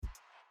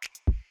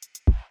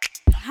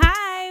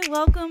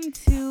welcome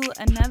to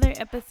another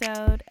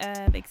episode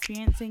of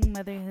Experiencing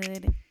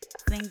Motherhood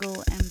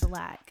Single and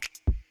Black.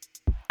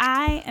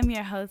 I am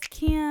your host,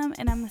 Kim,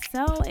 and I'm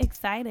so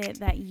excited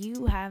that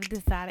you have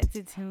decided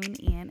to tune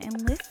in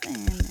and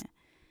listen.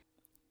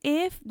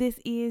 If this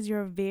is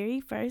your very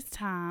first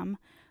time,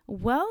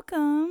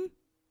 welcome.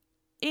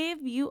 If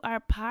you are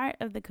part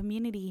of the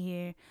community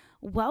here,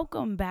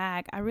 welcome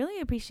back. I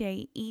really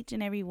appreciate each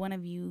and every one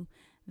of you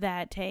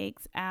that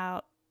takes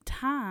out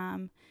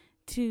time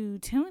to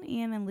tune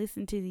in and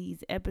listen to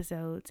these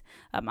episodes.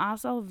 I'm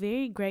also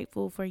very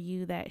grateful for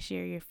you that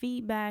share your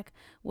feedback,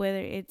 whether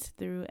it's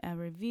through a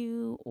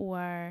review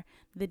or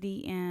the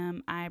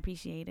DM. I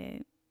appreciate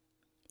it.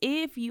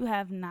 If you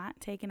have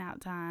not taken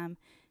out time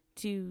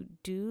to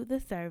do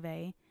the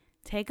survey,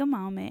 take a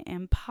moment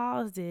and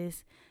pause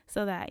this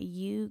so that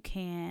you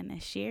can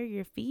share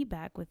your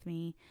feedback with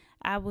me.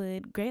 I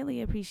would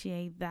greatly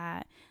appreciate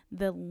that.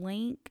 The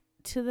link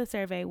to the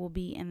survey will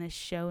be in the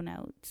show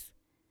notes.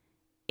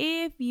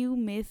 If you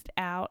missed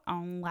out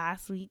on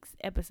last week's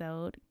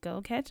episode, go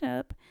catch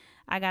up.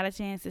 I got a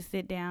chance to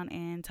sit down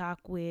and talk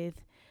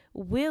with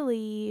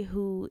Willie,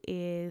 who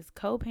is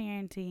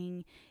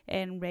co-parenting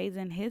and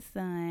raising his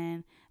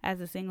son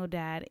as a single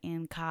dad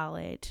in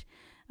college.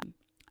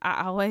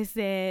 I always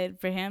said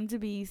for him to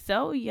be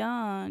so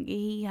young,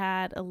 he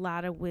had a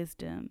lot of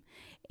wisdom.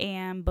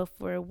 And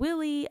before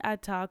Willie, I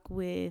talked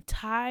with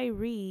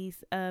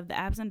Tyrese of the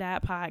Absent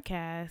Dad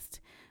podcast,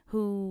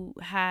 who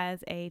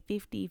has a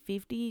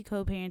 50-50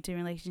 co-parenting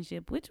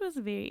relationship, which was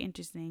very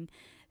interesting.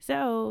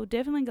 So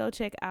definitely go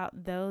check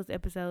out those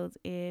episodes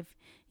if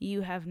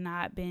you have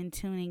not been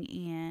tuning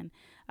in.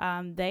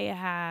 They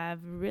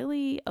have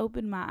really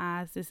opened my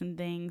eyes to some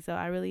things. So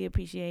I really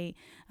appreciate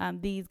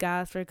these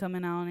guys for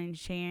coming on and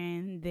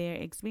sharing their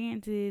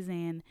experiences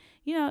and,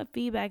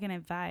 feedback and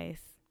advice.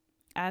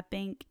 I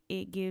think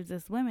it gives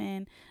us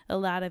women a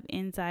lot of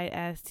insight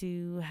as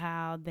to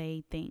how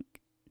they think.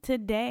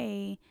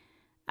 Today,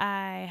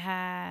 I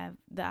have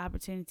the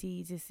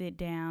opportunity to sit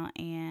down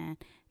and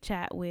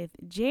chat with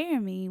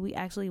Jeremy. We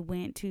actually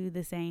went to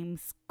the same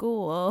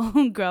school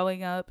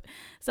growing up.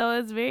 So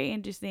it's very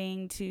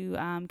interesting to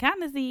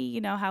kind of see,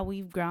 how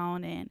we've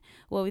grown and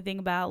what we think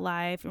about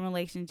life and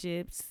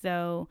relationships.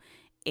 So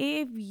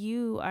if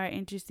you are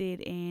interested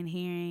in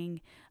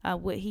hearing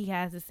what he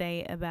has to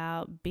say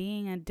about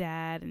being a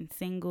dad and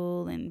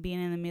single and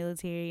being in the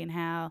military and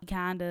how he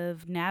kind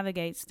of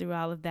navigates through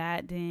all of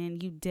that, then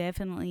you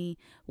definitely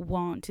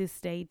want to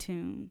stay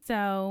tuned.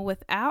 So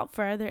without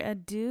further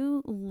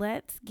ado,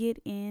 let's get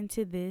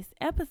into this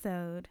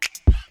episode.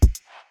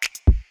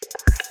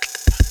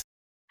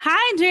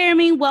 Hi,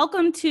 Jeremy.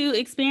 Welcome to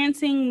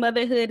Experiencing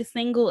Motherhood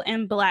Single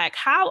and Black.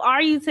 How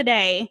are you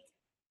today?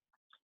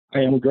 I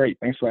am great.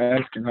 Thanks for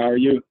asking. How are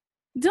you?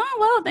 Doing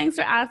well. Thanks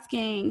for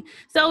asking.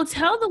 So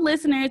tell the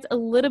listeners a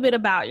little bit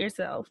about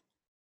yourself.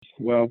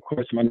 Well, of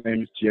course, my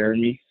name is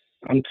Jeremy.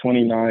 I'm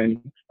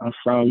 29. I'm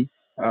from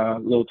a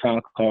little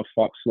town called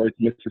Foxworth,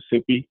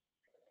 Mississippi.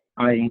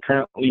 I am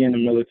currently in the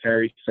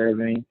military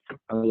serving.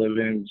 I live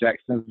in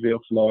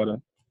Jacksonville,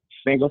 Florida.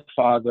 Single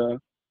father.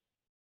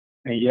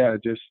 And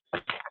just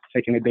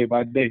taking it day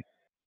by day.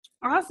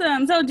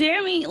 Awesome. So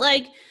Jeremy,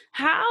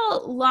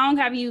 how long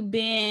have you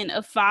been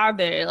a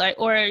father?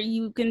 Or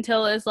you can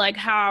tell us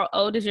how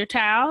old is your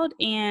child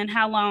and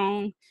how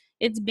long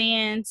it's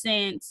been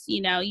since,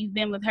 you've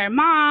been with her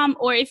mom,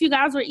 or if you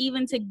guys were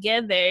even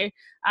together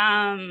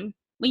when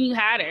you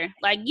had her.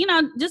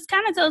 Just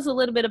kind of tell us a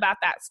little bit about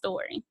that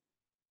story.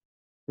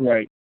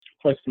 Right.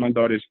 Plus, my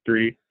daughter's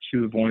 3. She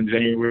was born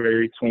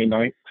January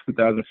 29th,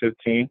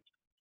 2015.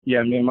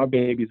 Yeah, me and my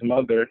baby's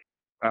mother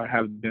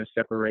have been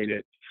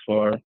separated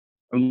for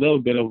a little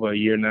bit over a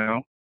year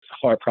now. It's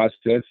a hard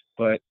process,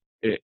 but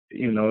it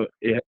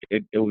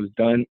was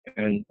done,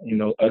 and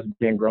us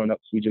being grown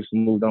ups, we just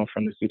moved on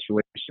from the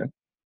situation.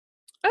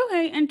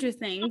 Okay,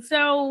 interesting.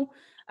 So,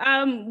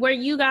 were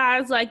you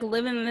guys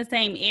living in the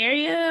same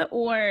area,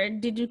 or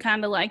did you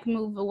kind of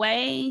move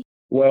away?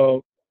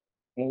 Well,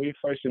 when we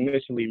first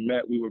initially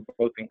met, we were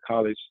both in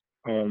college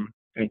in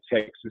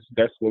Texas.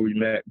 That's where we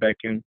met back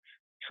in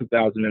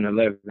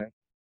 2011.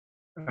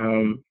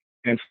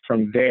 And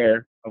from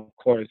there, of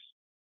course,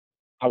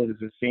 I was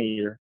a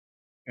senior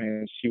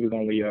and she was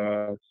only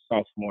a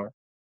sophomore.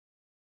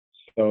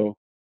 So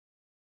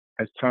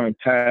as time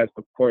passed,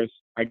 of course,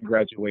 I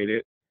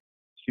graduated.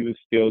 She was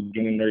still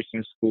getting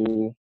nursing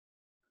school.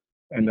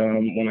 And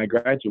when I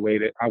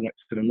graduated, I went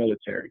to the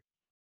military.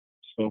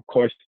 So of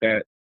course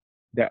that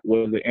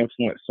was an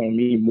influence on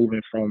me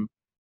moving from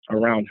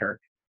around her.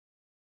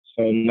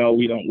 So no,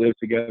 we don't live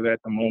together at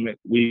the moment.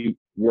 We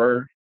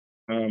were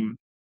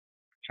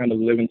kind of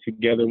living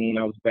together when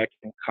I was back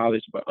in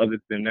college, but other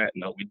than that,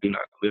 no, we do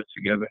not live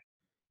together.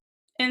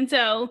 And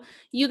so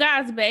you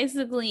guys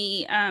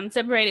basically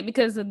separated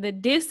because of the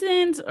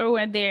distance, or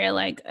were there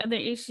other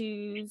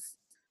issues,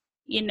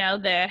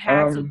 that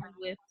had to do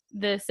with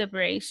the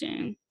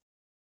separation?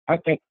 I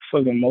think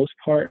for the most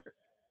part,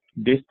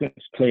 distance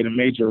played a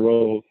major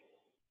role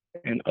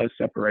in us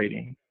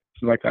separating.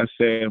 So like I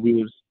said, we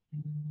was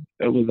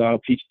it was all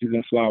peaches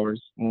and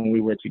flowers when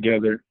we were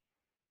together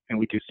and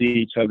we could see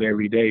each other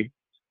every day.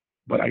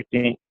 But I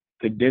think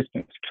the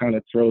distance kind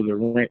of throws a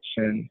wrench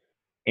in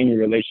any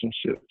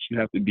relationship. You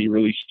have to be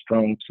really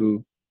strong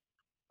to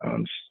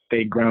um,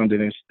 stay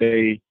grounded and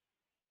stay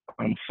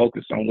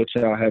focused on what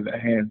y'all have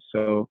at hand.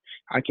 So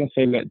I can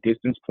say that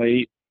distance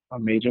played a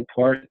major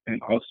part,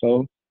 and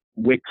also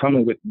with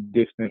coming with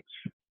distance,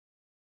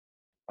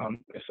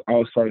 it's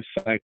all sort of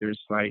factors.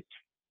 Like,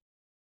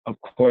 of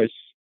course,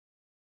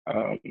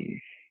 um,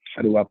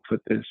 how do I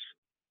put this?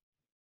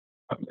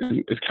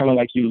 It's kind of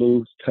like you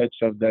lose touch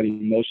of that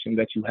emotion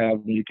that you have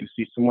when you can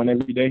see someone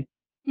every day,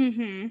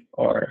 Mhm.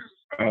 or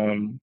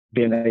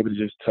being able to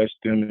just touch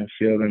them and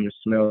feel them and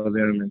smell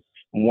them and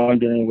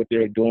wondering what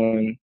they're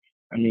doing.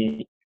 I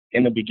mean,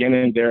 in the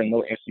beginning, there are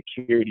no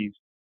insecurities,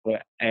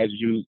 but as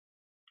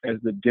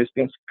the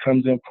distance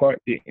comes in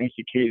part, the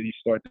insecurities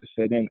start to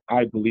set in.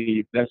 I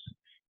believe that's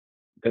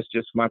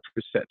just my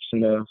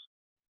perception of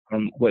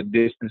what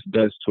distance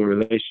does to a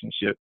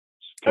relationship.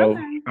 So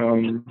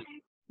Okay.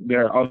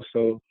 there are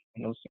also,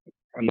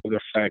 another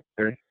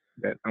factor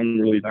that I'm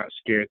really not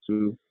scared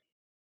to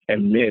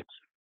admit.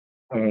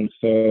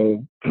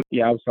 So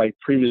yeah, I was like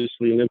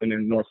previously living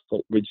in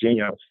Norfolk,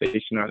 Virginia. I was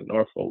stationed out in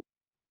Norfolk,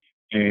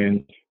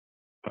 and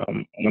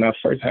when I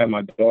first had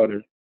my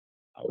daughter,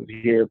 I was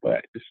here,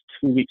 but just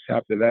 2 weeks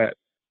after that,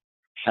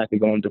 I had to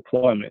go on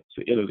deployment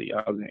to Italy.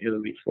 I was in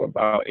Italy for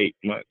about 8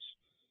 months,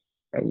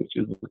 which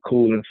is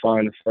cool and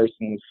fine. The first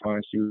one was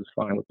fine; she was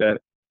fine with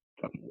that.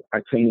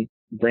 I couldn't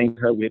bring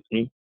her with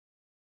me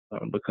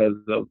because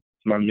of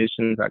my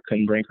missions. I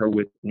couldn't bring her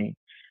with me,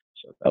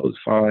 so that was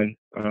fine.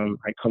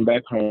 I come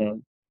back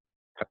home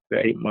after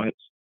 8 months.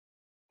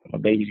 My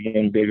baby's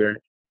getting bigger,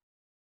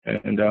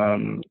 and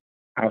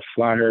I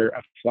fly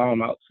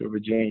them out to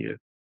Virginia,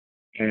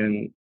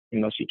 and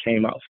she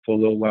came out for a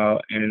little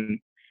while, and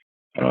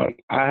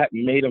I had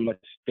made a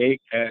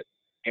mistake at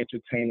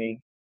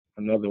entertaining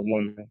another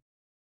woman,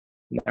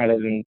 not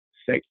as in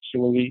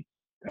sexually.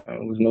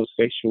 There was no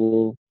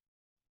sexual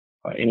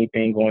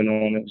anything going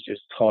on. It was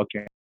just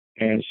talking.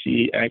 And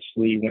she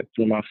actually went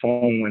through my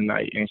phone one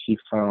night, and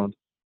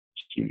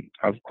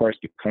of course,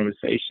 the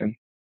conversation,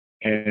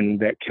 and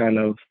that kind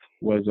of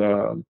was,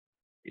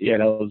 yeah,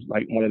 that was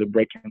like one of the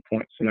breaking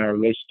points in our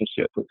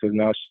relationship, because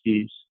now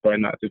she's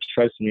starting not to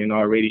trust me, and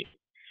already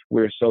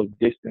we're so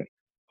distant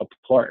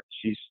apart.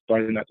 She's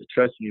starting not to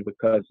trust me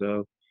because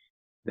of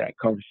that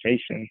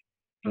conversation.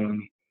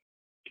 Um,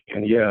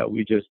 and yeah,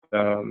 we just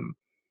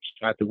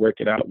tried to work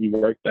it out. We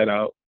worked that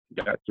out,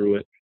 got through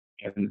it.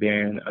 And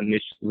then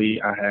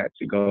initially I had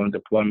to go on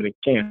deployment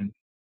again.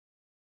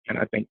 And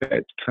I think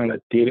that kind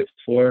of did it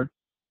for her,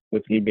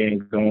 with me being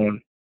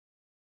gone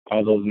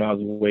all those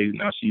miles away.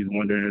 Now she's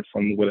wondering if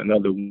I'm with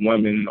another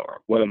woman or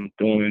what I'm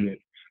doing, and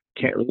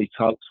can't really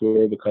talk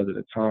to her because of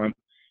the time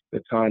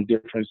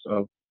difference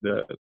of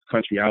the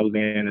country I was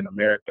in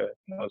America.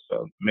 It's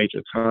a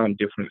major time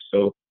difference.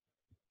 So,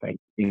 like,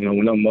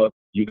 when I'm up,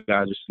 you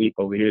guys are asleep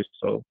over here.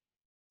 So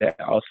that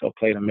also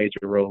played a major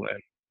role in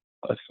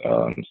us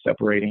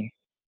separating.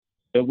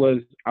 It was,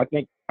 I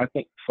think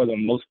for the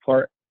most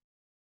part,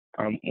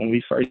 when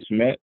we first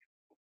met,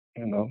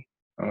 you know,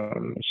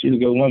 she's a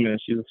good woman.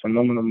 She's a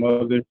phenomenal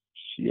mother.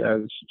 She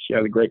has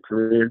a great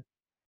career.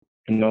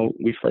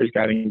 We first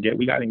got engaged.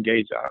 We got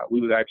engaged.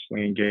 We was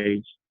actually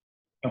engaged.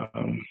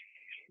 Um,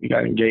 we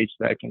got engaged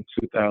back in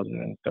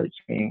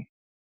 2013.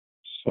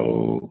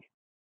 So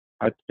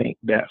I think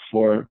that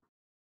for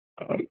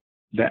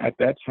that at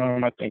that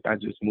time, I think I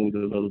just moved a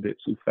little bit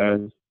too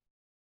fast.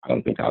 I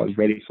don't think I was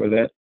ready for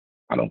that.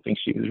 I don't think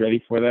she was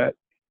ready for that.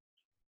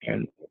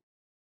 And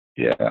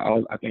yeah,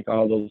 I think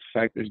all those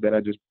factors that I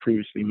just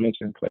previously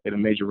mentioned played a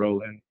major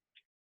role in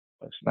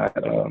us not,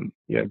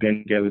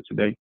 being together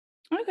today.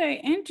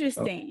 Okay, So,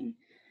 interesting.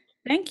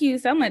 Thank you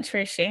so much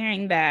for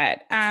sharing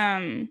that.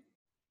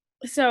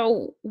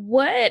 So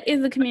what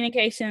is the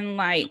communication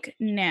like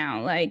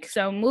now? Like,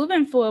 so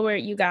moving forward,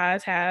 you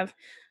guys have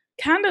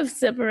kind of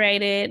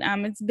separated.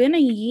 It's been a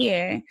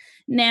year.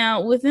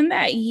 Now, within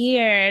that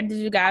year, did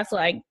you guys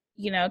kind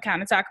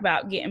of talk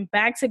about getting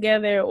back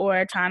together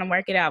or trying to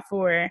work it out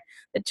for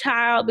the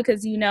child?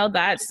 Because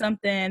that's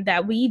something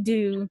that we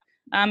do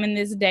in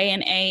this day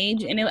and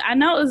age. And I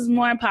know it was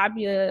more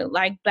popular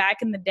like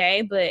back in the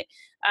day, but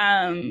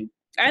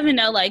I even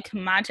know like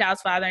my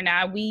child's father and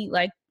I,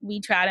 we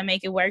try to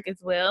make it work as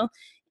well.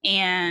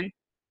 And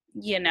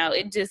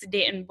it just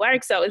didn't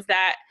work. So is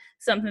that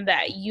something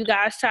that you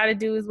guys try to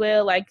do as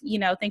well? Like,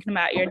 thinking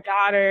about your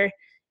daughter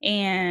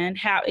and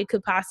how it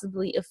could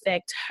possibly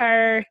affect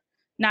her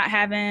not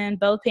having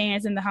both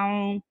parents in the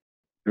home.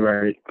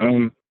 right.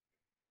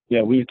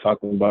 Yeah, we've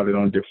talked about it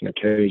on different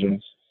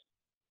occasions.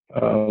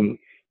 Um,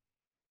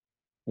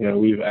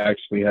 we've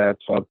actually had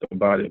talked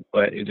about it,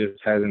 but it just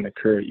hasn't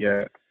occurred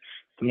yet.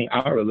 I mean,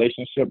 our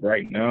relationship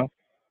right now,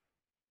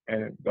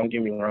 and don't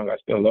get me wrong, I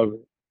still love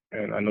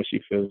her, and I know she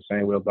feels the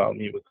same way about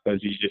me,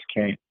 because you just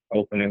can't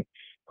open and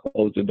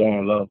close the door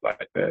on love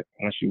like that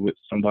once you're with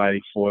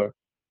somebody for a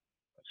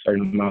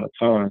certain amount of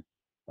time.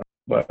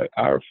 But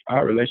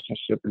our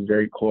relationship is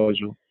very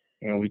cordial,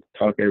 and we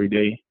talk every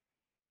day.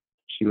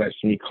 She lets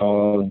me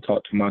call and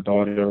talk to my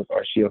daughter,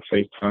 or she'll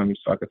FaceTime me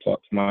so I could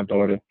talk to my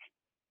daughter.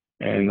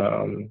 And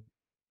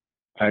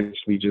I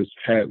actually just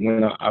had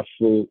when I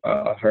flew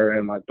her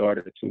and my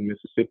daughter to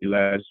Mississippi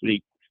last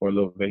week for a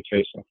little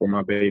vacation for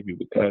my baby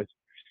because,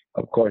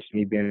 of course,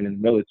 me being in the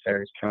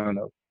military is kind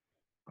of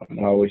I'm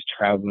always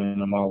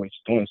traveling, I'm always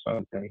doing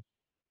something.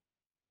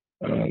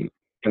 And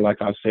like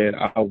I said,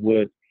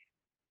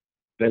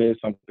 that is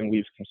something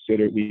we've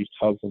considered. We've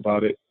talked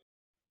about it.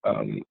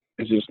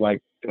 It's just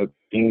like the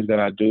things that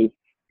I do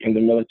in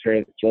the military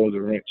that throws a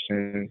wrench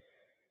in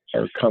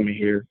her coming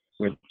here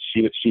with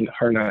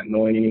her not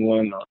knowing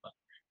anyone or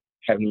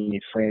having any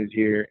friends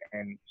here,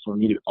 and for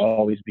me to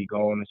always be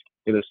gone,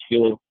 it'll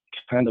still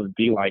kind of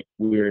be like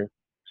we're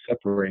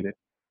separated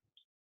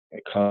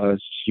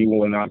because she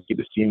will not get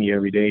to see me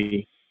every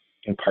day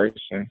in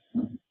person.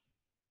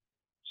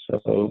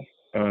 So,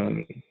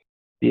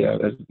 yeah,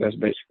 that's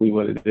basically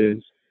what it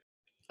is.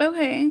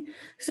 Okay.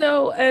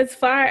 So as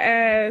far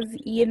as,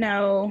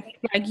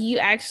 like you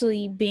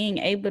actually being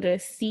able to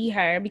see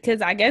her,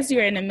 because I guess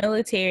you're in the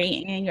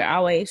military and you're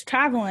always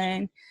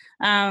traveling,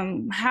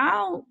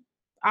 how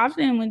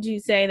often would you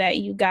say that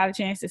you got a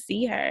chance to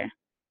see her?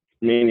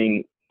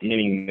 Meaning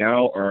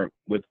now or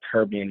with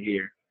her being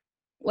here?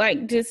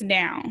 Like just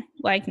now,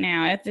 like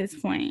now at this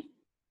point.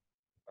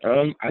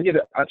 I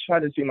try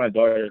to see my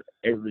daughter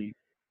every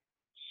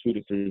 2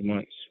 to 3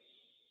 months.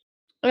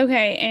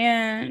 Okay,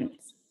 and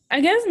I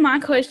guess my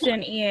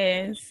question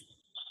is,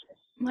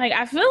 like,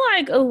 I feel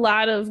like a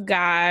lot of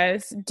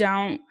guys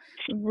don't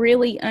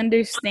really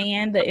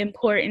understand the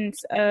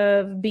importance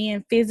of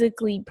being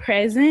physically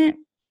present,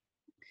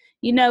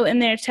 in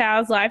their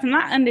child's life. And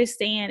I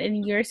understand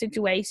in your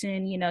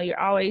situation, you're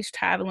always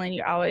traveling,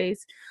 you're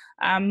always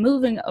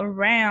moving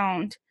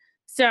around.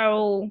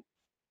 So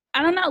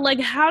I don't know, like,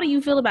 how do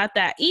you feel about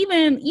that?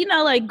 Even,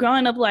 like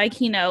growing up, like,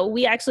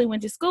 we actually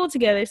went to school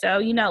together. So,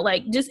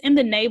 like just in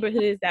the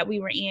neighborhoods that we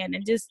were in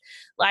and just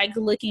like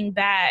looking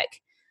back,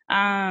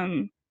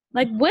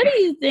 like, what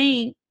do you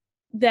think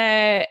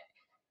that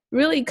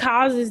really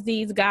causes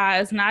these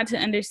guys not to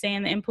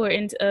understand the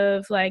importance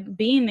of like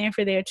being there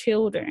for their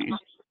children?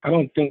 I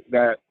don't think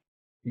that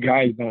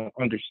guys don't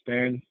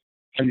understand.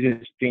 I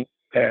just think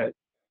that,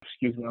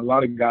 a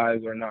lot of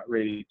guys are not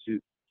ready to.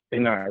 They're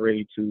not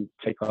ready to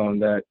take on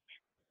that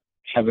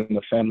having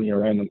a family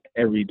around them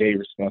everyday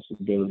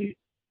responsibility.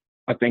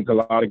 I think a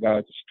lot of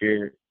guys are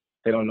scared.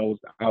 They don't know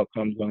what the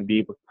outcome's going to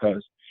be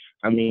because,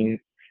 I mean,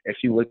 if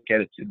you look at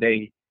it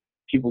today,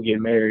 people get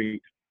married.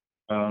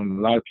 A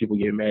lot of people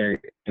get married,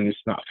 and it's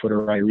not for the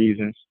right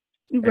reasons,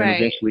 and Right.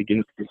 they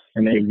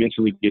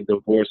eventually get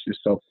divorces.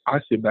 So I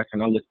sit back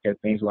and I look at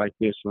things like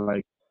this,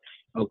 like,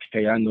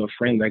 okay, I know a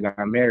friend that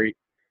got married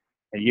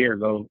a year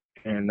ago,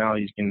 and now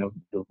he's getting a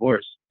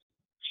divorce.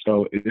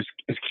 So it's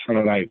kind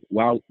of like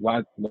why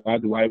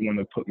do I want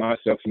to put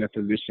myself in that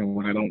position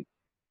when I don't?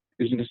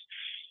 It's just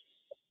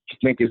I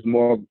think it's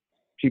more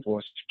people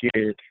are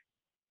scared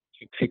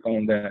to take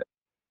on that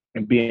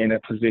and be in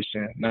that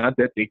position. Not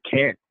that they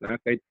can't, not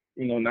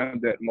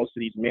that most of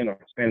these men are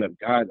stand-up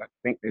guys. I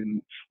think they're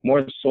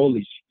more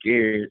solely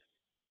scared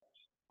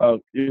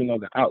of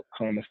the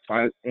outcome.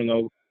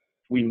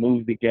 We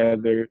move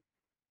together,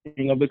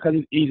 because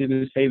it's easy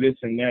to say this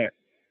and that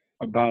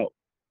about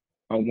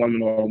a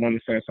woman or a woman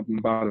saying something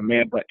about a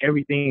man, but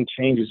everything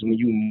changes when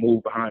you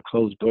move behind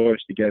closed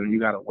doors together. You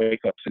got to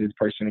wake up to this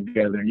person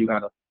together, and you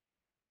got to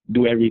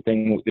do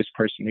everything with this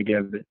person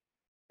together.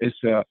 It's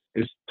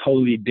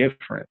totally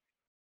different.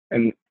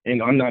 And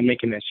I'm not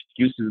making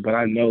excuses, but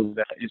I know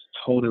that it's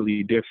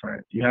totally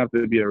different. You have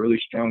to be a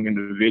really strong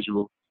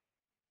individual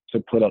to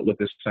put up with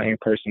the same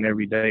person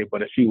every day.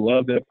 But if you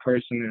love that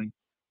person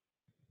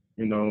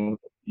and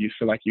you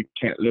feel like you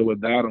can't live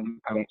without them,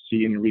 I don't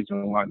see any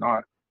reason why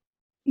not.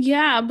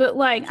 Yeah, but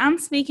like I'm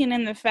speaking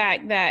in the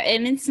fact that,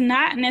 and it's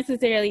not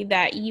necessarily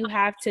that you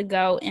have to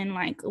go and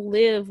like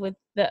live with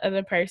the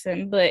other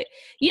person, but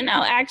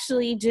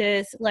actually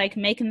just like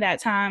making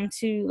that time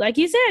to, like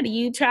you said,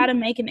 you try to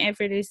make an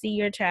effort to see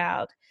your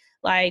child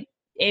like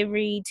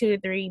every 2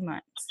 to 3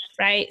 months,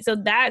 right? So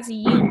that's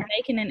you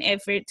making an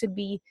effort to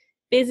be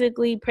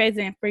physically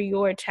present for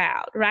your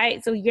child,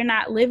 right? So you're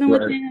not living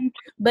with Right. them,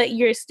 but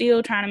you're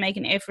still trying to make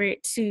an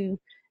effort to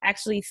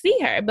actually see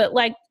her. But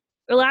like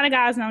a lot of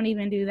guys don't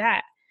even do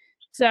that.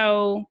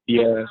 So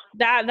Yeah.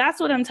 that's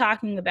what I'm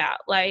talking about.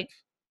 Like,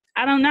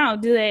 I don't know.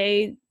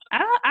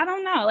 I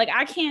don't know. Like,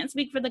 I can't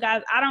speak for the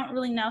guys. I don't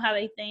really know how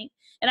they think.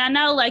 And I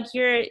know like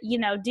you're,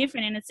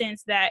 different in a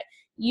sense that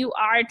you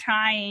are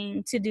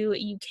trying to do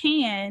what you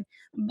can,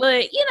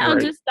 but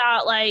Right. just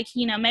thought like,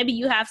 maybe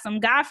you have some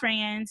guy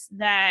friends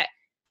that,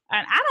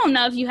 and I don't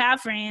know if you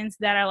have friends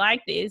that are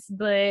like this,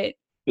 but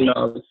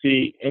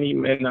See, any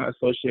men I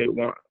associate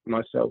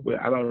myself with,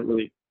 I don't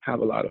really have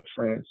a lot of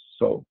friends.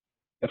 So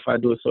if I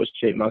do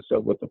associate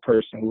myself with a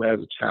person who has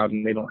a child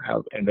and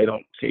they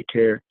don't take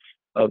care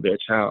of their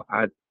child,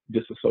 I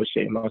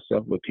disassociate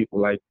myself with people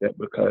like that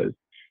because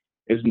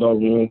there's no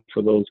room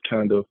for those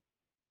kind of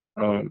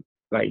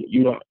Like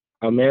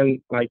a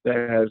man like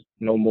that has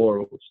no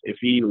morals. If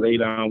he lay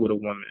down with a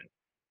woman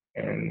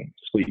and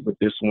sleep with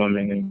this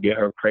woman and get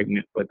her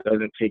pregnant, but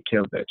doesn't take care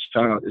of that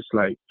child, it's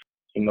like,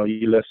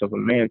 you're less of a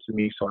man to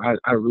me. So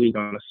I really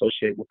don't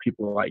associate with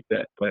people like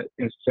that. But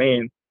in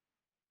saying,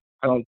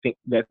 I don't think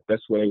that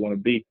that's where they want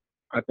to be.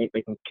 I think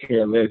they can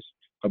care less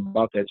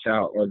about that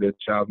child or their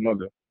child's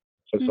mother.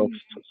 So, so, Mhm.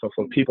 so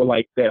for people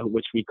like that,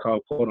 which we call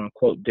quote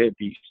unquote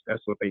deadbeats,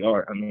 that's what they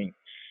are. I mean,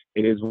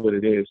 it is what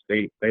it is.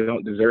 They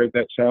don't deserve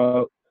that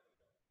child,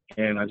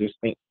 and I just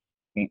think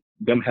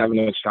them having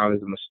a child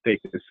is a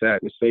mistake. It's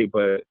sad to say,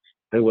 but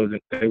they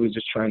wasn't. They was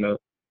just trying to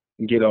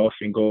get off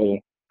and go.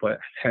 But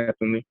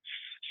happily,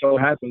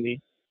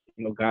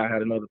 God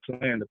had another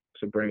plan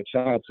to bring a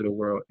child to the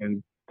world,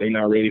 and they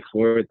not ready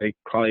for it. They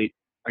probably,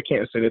 I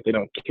can't say that they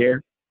don't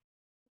care,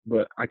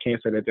 but I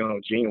can't say that they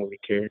don't genuinely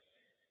care.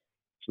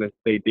 So if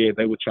they did,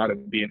 they would try to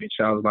be in their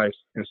child's life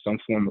in some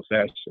form of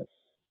fashion.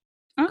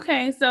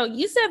 Okay, so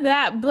you said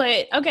that,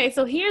 but okay,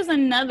 so here's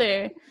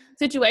another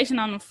situation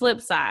on the flip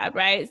side,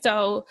 right?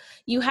 So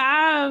you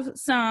have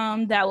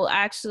some that will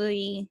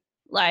actually,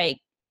 like,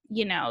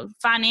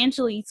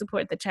 financially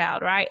support the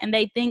child, right? And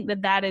they think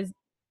that that is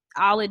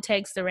all it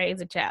takes to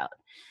raise a child.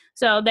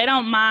 So they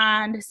don't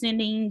mind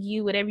sending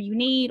you whatever you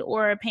need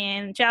or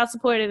paying child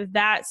support if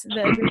that's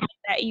the agreement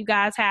that you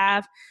guys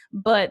have,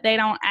 but they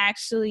don't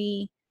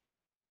actually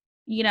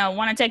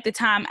want to take the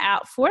time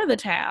out for the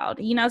child,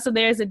 so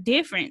there's a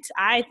difference,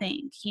 I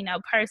think,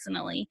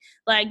 personally.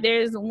 Like,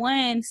 there's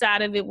one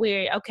side of it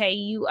where, okay,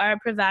 you are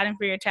providing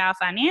for your child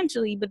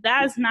financially, but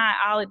that's not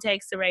all it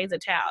takes to raise a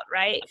child,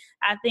 right?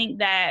 I think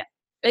that,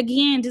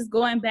 again, just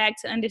going back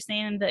to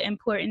understanding the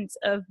importance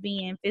of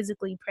being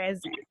physically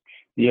present.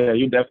 Yeah,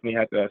 you definitely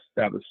have to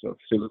establish a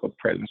physical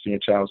presence in your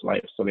child's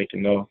life so they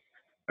can know.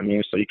 I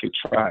mean, so you can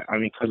try. I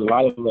mean, because a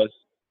lot of us,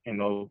 me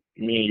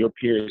and your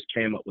peers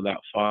came up without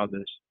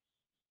fathers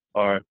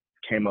or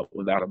came up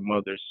without a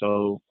mother.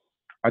 So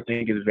I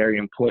think it's very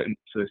important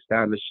to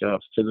establish a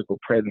physical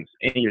presence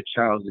in your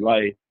child's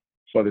life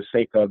for the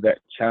sake of that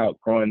child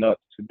growing up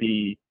to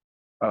be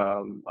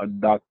a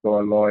doctor or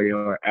a lawyer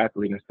or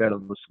athlete instead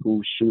of a school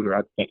shooter.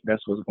 I think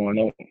that's what's going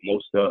on with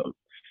most of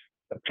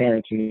the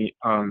parents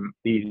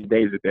these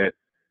days, that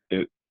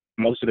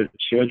most of the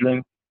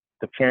children,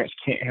 the parents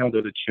can't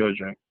handle the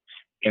children.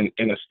 In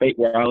a state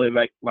where I live,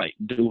 like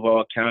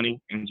Duval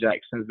County in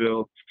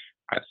Jacksonville,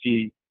 I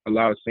see a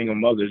lot of single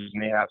mothers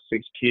and they have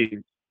 6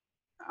 kids.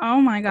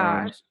 Oh my Um,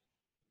 gosh.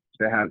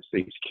 they have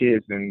 6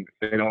 kids and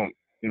they don't,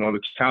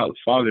 the child's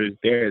father is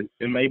there.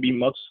 It may be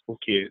multiple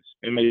kids.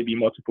 It may be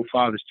multiple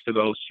fathers to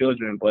those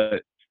children,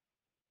 but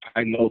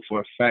I know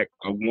for a fact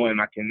of one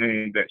I can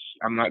name that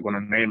I'm not going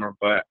to name her,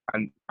 but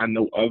I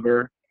know of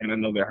her, and I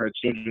know that her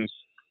children's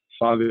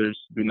fathers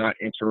do not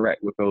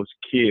interact with those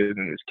kids,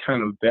 and it's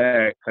kind of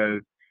bad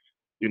because,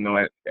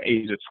 at the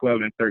age of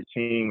 12 and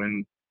 13,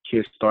 when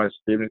kids start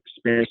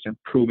experiencing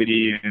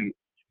puberty and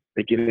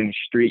they get in the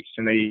streets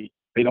and they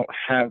don't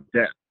have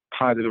that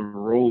positive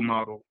role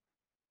model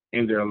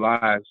in their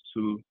lives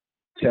to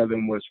tell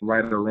them what's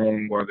right or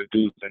wrong or the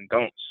do's and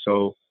don'ts.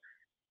 So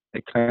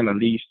it kind of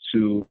leads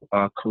to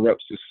a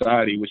corrupt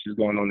society, which is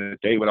going on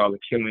today with all the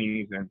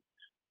killings and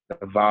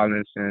the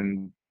violence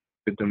and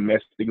the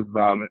domestic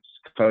violence,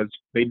 because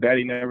their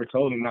daddy never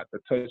told them not to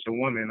touch a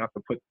woman, not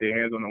to put their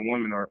hands on a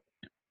woman, or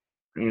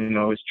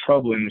it's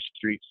trouble in the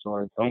streets,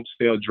 or don't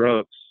sell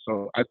drugs.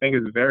 So I think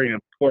it's very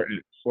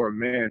important for a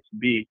man to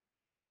be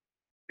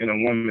in a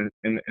woman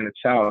in a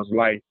child's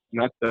life,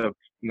 not the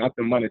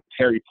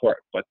monetary part,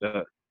 but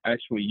the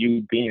actually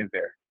you being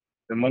there.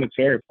 The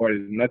monetary part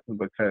is nothing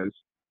because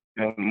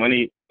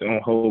money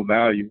don't hold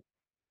value.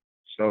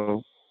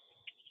 So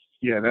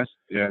that's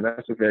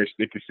a very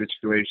sticky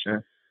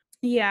situation.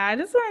 Yeah, I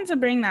just wanted to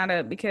bring that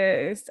up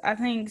because I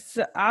think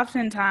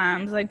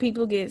oftentimes, like,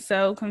 people get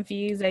so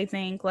confused. They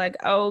think, like,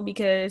 oh,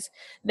 because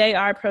they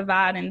are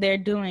providing, they're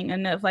doing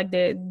enough, like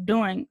they're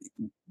doing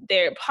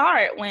their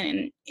part,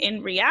 when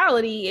in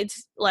reality,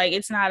 it's like,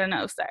 it's not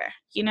enough, sir.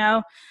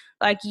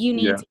 Like, you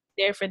need Yeah, to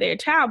be there for their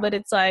child, but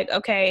it's like,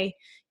 okay,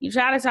 you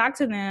try to talk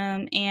to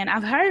them. And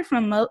I've heard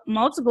from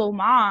multiple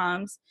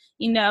moms,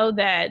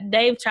 that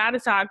they've tried to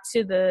talk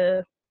to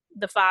the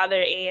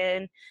father,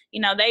 and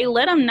they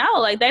let them know,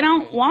 like, they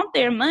don't want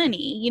their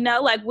money,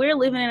 like, we're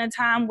living in a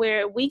time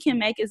where we can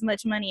make as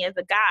much money as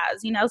the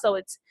guys, so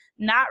it's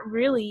not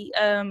really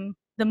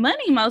the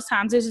money most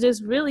times. It's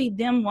just really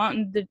them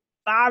wanting the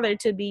father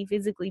to be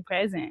physically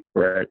present.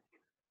 right.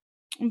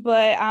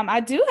 But I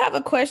do have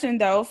a question,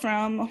 though,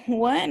 from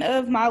one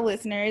of my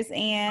listeners,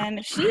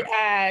 and she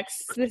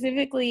asked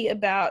specifically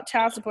about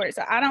child support.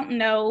 So I don't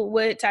know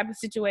what type of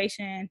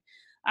situation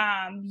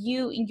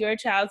you and your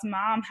child's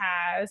mom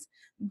has,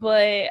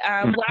 but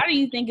why do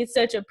you think it's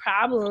such a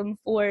problem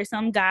for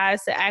some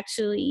guys to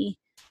actually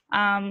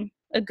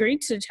agree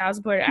to child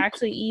support, or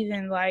actually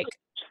even, like,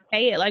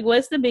 pay it? Like,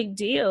 what's the big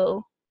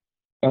deal?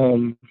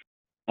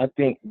 I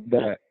think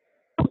that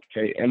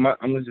and I'm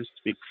gonna just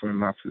speak from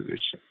my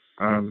position.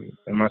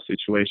 In my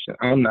situation,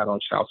 I'm not on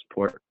child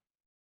support.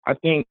 I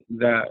think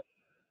that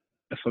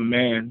if a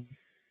man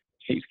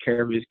takes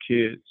care of his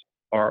kids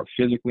or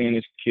physically in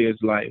his kid's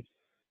life,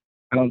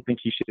 I don't think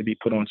he should be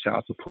put on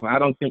child support. I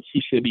don't think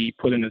he should be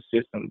put in the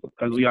system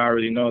because we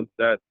already know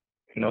that,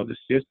 the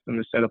system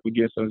is set up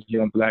against us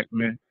young black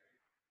men.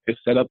 It's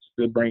set up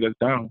to bring us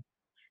down.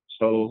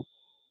 So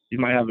you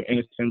might have an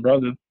innocent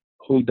brother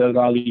who does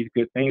all these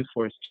good things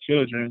for his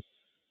children,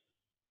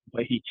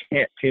 but he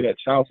can't pay that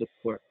child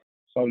support.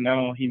 So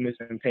now he's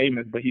missing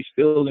payments, but he's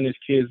still in his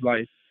kid's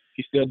life.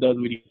 He still does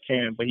what he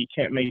can, but he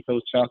can't make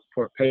those child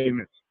support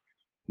payments.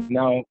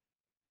 Now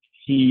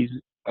he's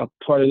a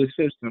part of the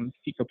system.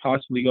 He could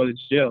possibly go to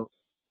jail.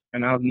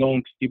 And I've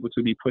known people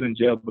to be put in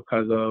jail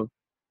because of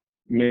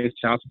missed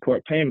child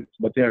support payments,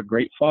 but they're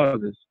great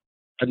fathers.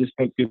 I just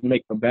think it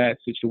makes a bad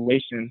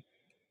situation,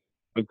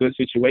 a good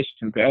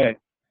situation, bad.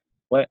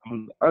 But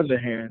on the other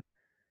hand,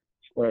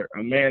 for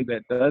a man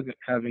that doesn't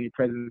have any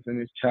presence in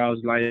his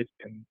child's life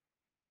and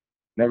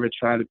never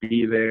try to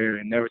be there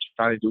and never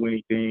try to do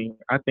anything,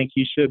 I think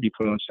he should be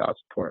put on child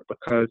support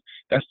because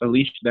that's the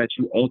least that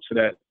you owe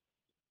to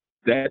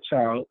that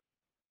child.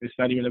 It's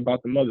not even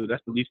about the mother.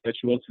 That's the least that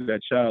you owe to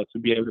that child, to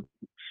be able to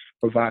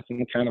provide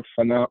some kind of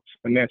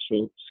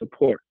financial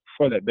support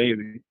for that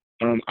baby.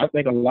 I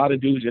think a lot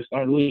of dudes just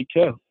don't really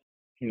care.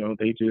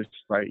 They just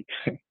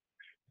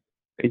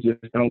they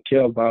just don't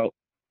care about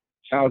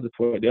child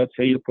support. They'll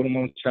tell you to put them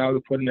on child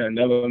support and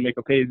they'll never make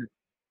a payment.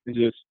 It's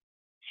just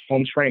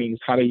home training.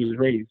 It's how they was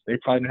raised. They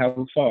probably didn't have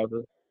a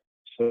father,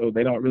 so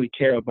they don't really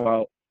care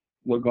about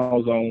what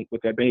goes on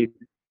with that baby.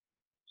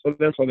 So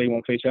therefore, they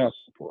won't pay child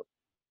support.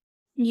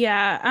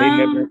 Yeah.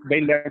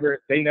 They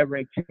never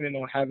intended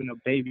on having a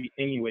baby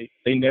anyway.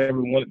 They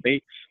never wanted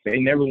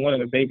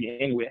a baby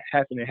anyway.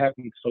 It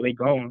happened. So they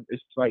gone.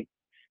 It's like,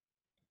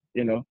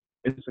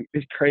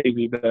 it's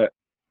crazy that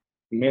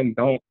men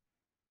don't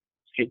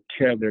take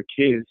care of their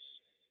kids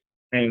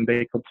and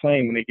they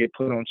complain when they get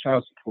put on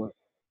child support.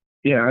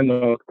 Yeah, I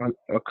know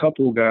a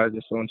couple of guys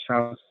that's on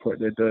child support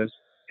that does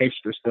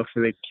extra stuff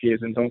for their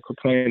kids and don't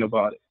complain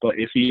about it. But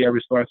if he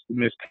ever starts to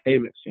miss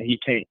payments and he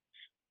can't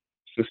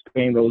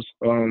sustain those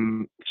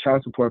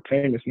child support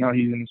payments, now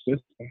he's in the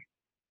system.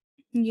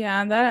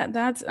 Yeah,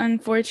 that's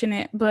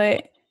unfortunate.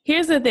 But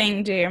here's the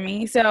thing,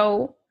 Jeremy.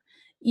 So,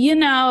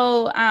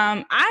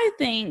 I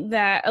think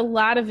that a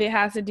lot of it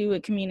has to do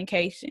with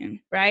communication,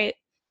 right?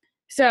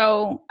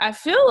 So I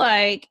feel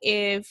like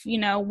if,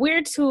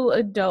 we're two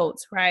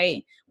adults,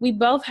 right? We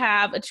both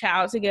have a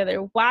child together.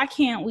 Why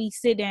can't we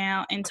sit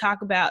down and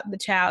talk about the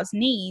child's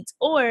needs?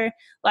 Or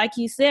like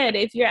you said,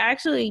 if you're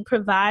actually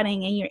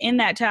providing and you're in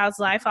that child's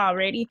life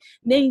already,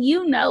 then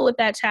you know what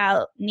that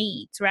child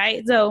needs,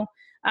 right? So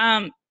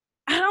I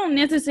don't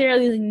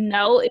necessarily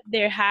know if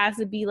there has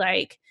to be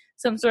like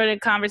some sort of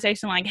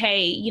conversation like,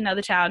 hey,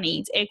 the child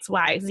needs X,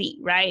 Y, Z,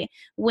 right?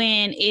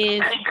 When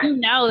if you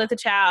know that the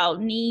child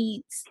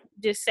needs,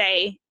 just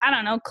say, I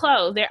don't know,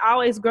 clothes. They're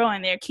always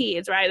growing their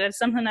kids, right? That's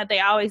something that they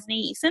always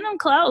need. Send them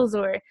clothes,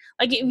 or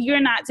like if you're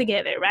not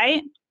together,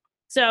 right?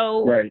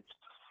 So right.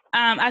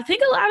 I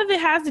think a lot of it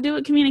has to do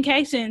with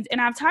communications.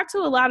 And I've talked to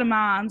a lot of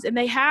moms and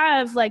they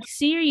have like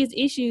serious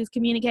issues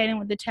communicating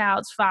with the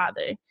child's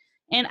father.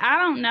 And I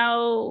don't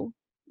know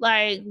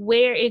like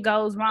where it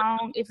goes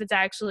wrong, if it's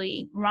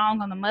actually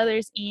wrong on the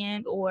mother's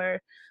end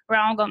or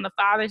wrong on the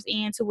father's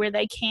end, to where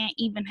they can't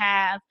even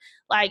have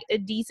like a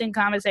decent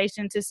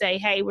conversation to say,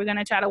 hey, we're going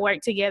to try to work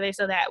together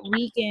so that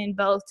we can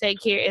both take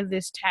care of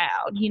this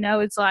child.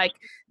 It's like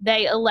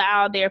they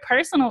allow their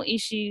personal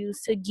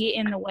issues to get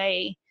in the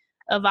way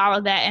of all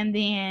of that. And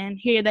then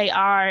here they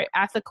are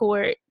at the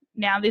court.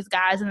 Now this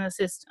guy's in the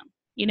system,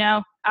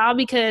 all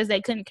because they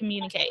couldn't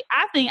communicate.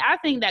 I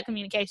think that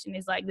communication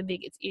is like the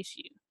biggest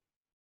issue.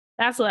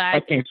 That's what I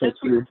think so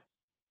too.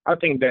 I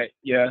think that,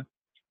 yeah,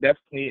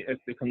 definitely if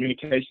the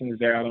communication is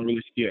there, I don't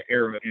really see an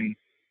error in,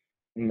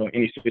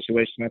 any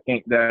situation. I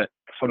think that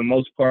for the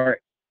most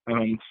part,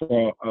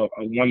 for a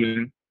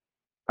woman,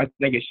 I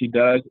think if she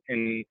does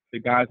and the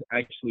guy's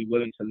actually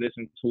willing to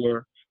listen to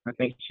her, I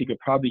think she could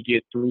probably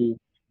get through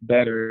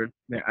better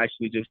than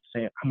actually just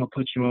saying, I'm going to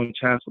put you on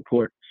child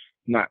support.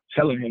 Not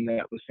telling him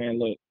that, but saying,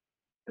 look,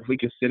 if we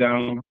can sit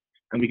down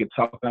and we can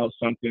talk about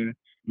something,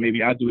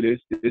 maybe I do this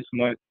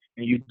month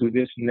and you do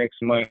this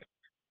next month.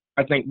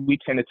 I think we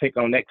tend to take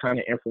on that kind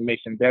of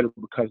information better,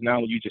 because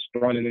now when you just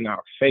throwing it in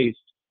our face,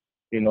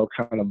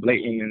 kind of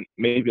blatant and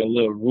maybe a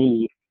little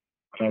rude,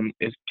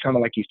 it's kind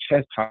of like you're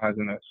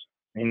chastising us.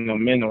 And,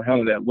 men don't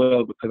handle that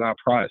well because our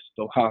pride is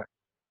so high.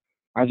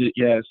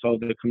 So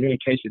the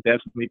communication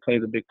definitely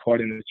plays a big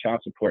part in the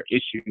child support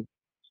issue.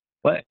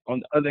 But on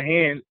the other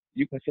hand,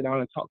 you can sit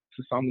down and talk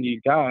to some of these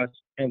guys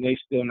and they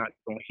still not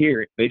going to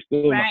hear it. They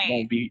still not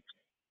going to be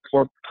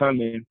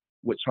forthcoming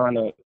with trying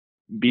to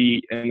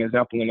be an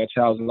example in a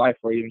child's life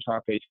or even try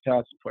to pay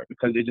child support,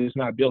 because they're just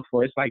not built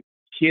for it. It's like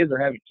kids are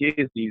having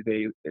kids these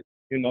days.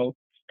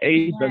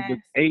 Age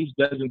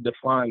doesn't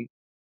define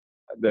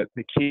the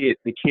kid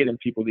in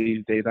people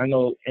these days. I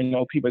know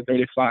people at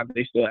 35,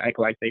 they still act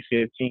like they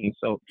 15.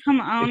 So come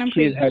on, and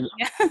kids have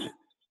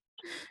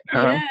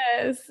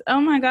yes. Oh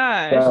my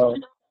gosh. So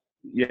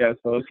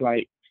it's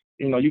like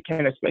you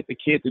can't expect the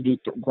kid to do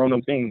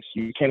grown-up things.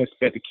 You can't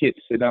expect the kid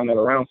to sit down at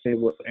a round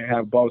table and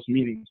have boss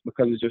meetings,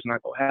 because it's just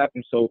not gonna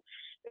happen. So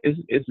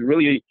it's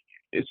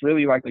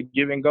really like a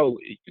give and go.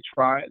 You could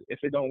try it. If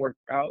it don't work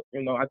out,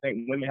 I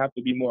think women have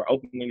to be more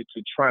open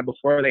to try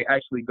before they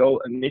actually go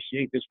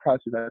initiate this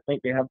process. I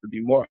think they have to be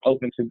more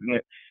open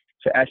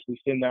to actually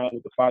sit down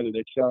with the father of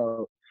their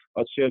child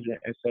or children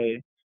and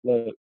say,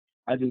 look,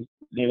 I just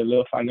need a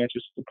little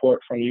financial support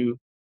from you.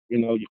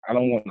 I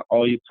don't want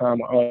all your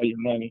time or all your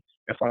money.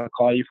 If I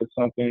call you for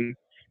something,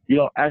 you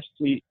don't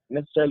actually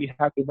necessarily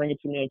have to bring it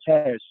to me in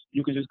cash.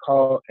 You can just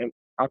call, and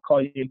I'll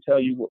call you and tell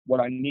you what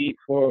I need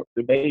for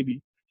the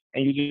baby,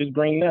 and you just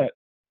bring that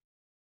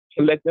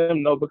to let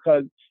them know,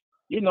 because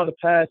the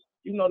past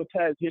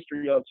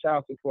history of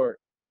child support.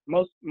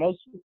 Most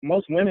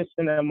women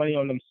spend that money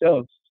on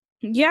themselves.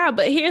 Yeah,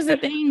 but here's the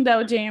thing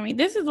though, Jeremy.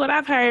 This is what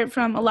I've heard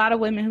from a lot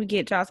of women who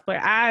get child support.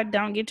 I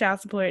don't get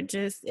child support,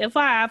 just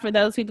FYI for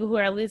those people who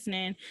are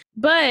listening.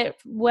 But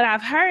what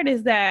I've heard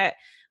is that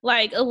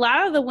like a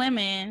lot of the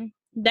women,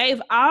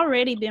 they've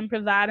already been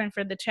providing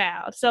for the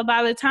child. So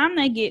by the time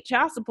they get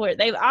child support,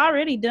 they've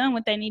already done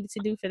what they needed to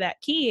do for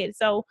that kid.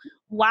 So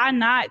why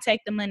not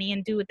take the money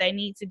and do what they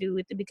need to do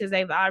with it, because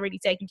they've already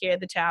taken care of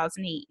the child's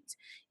needs?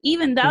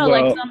 Even though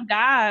like Well, some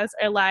guys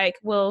are like,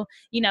 well,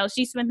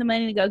 she spent the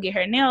money to go get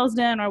her nails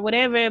done or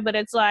whatever, but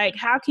it's like,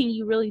 how can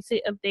you really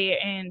sit up there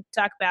and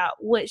talk about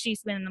what she's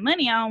spending the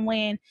money on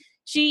when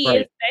she is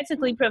right,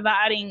 basically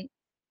providing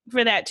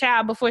for that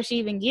child before she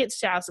even gets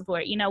child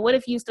support? What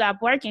if you stop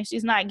working?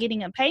 She's not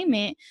getting a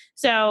payment.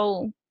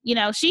 So,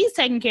 she's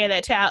taking care of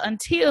that child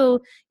until,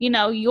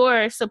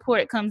 your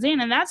support comes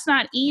in. And that's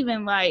not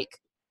even like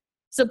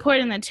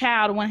supporting the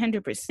child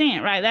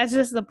 100%, right? That's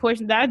just the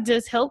portion that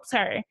just helps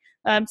her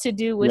to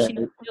do what yeah, she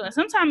needs to do. And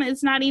sometimes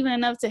it's not even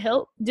enough to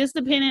help, just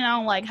depending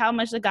on like how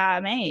much the guy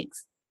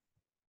makes.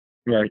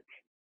 right.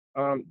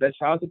 That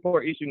child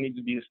support issue needs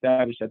to be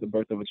established at the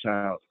birth of a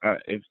child.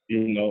 If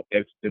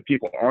the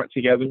people aren't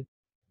together,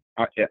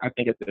 I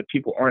think if the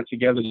people aren't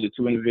together, the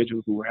two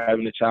individuals who are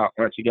having the child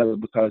aren't together,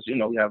 because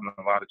we have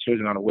a lot of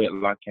children out of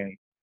wedlock, and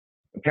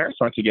the parents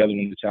aren't together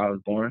when the child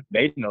is born.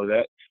 They know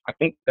that. I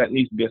think that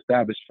needs to be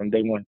established from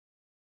day one.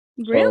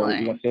 So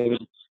Really?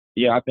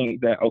 yeah, I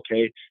think that,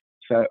 okay.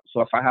 So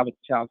if I have a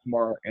child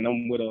tomorrow and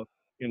I'm with a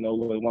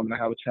woman, I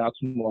have a child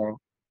tomorrow,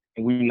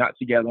 and we're not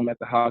together, I'm at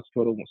the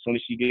hospital. As soon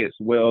as she gets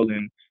well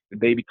and the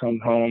baby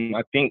comes home,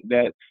 I think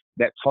that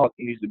talk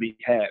needs to be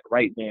had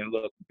right then.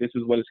 Look, this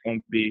is what it's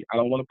going to be. I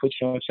don't want to put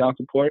you on child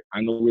support.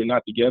 I know we're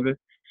not together,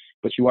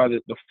 but you are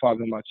the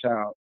father of my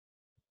child.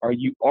 Are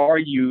you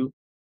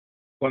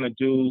going to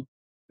do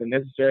the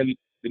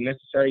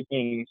necessary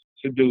things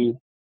to do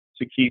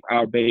to keep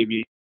our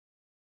baby,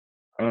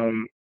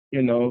 um,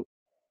 you know,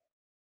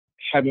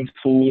 having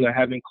food and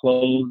having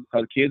clothes,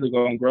 because kids are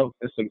going to grow.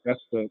 That's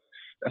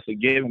a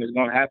given. It's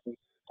going to happen.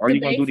 Are The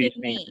you going to do basic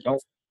these things?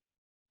 needs.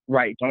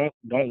 Right.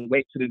 Don't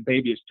wait till the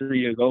baby is 3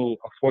 years old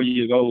or 4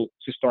 years old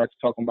to start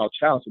talking about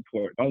child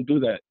support. Don't do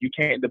that. You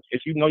can't.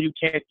 If you know you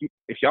can't.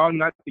 If y'all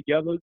not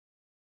together,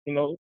 you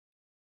know,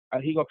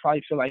 he gonna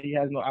probably feel like he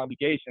has no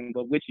obligation,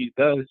 but which he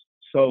does.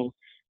 So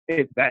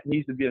that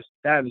needs to be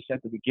established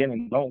at the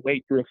beginning. Don't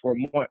wait 3 or 4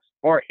 months.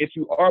 Or if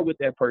you are with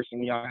that person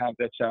and y'all have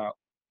that child,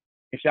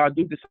 if y'all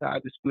do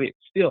decide to split,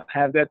 still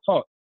have that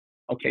talk.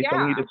 Okay, so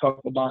we need Yeah.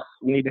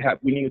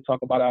 to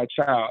talk about our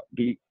child.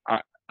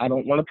 I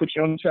don't want to put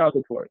you on child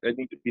support. That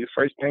needs to be the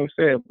first thing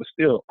said. But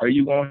still, are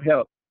you gonna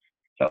help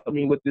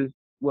me with this,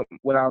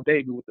 with our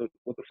baby, with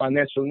the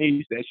financial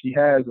needs that she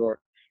has, or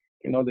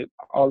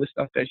all the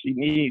stuff that she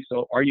needs?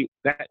 So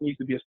that needs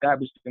to be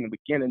established in the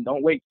beginning.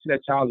 Don't wait till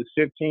that child is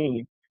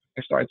 15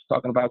 and start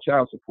talking about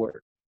child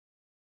support.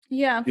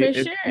 Yeah, for It,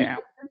 it, sure.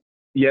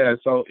 yeah,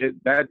 so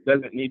that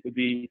doesn't need to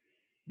be,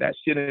 that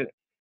shouldn't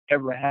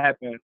ever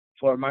happen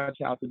for my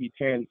child to be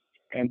 10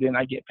 and then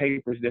I get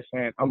papers that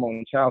saying I'm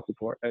on child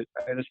support. That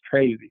is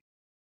crazy.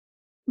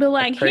 But That's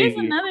like, here's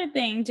crazy. another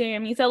thing,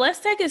 Jeremy. So let's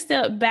take a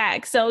step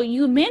back. So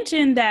you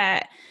mentioned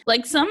that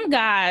like some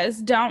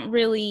guys don't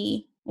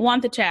really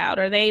want the child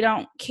or they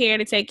don't care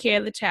to take care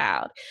of the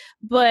child.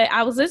 But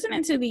I was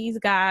listening to these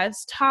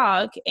guys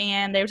talk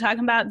and they were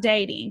talking about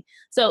dating.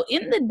 So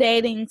in the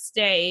dating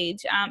stage,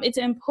 it's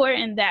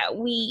important that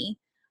we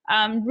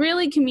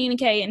really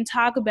communicate and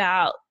talk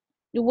about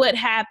what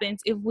happens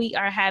if we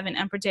are having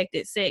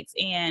unprotected sex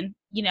and,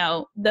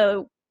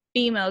 the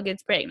female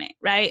gets pregnant,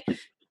 right?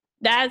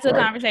 That's a Right.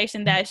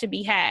 conversation that should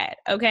be had.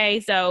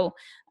 Okay. So,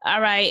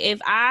 all right, if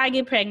I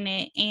get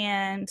pregnant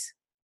and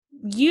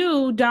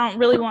you don't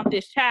really want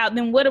this child,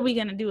 then what are we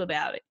going to do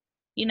about it?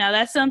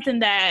 That's something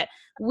that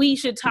we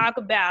should talk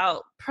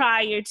about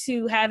prior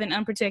to having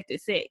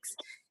unprotected sex.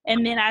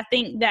 And then I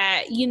think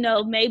that,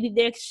 maybe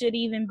there should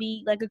even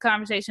be like a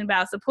conversation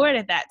about support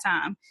at that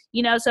time.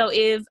 So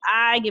if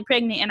I get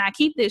pregnant and I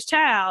keep this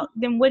child,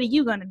 then what are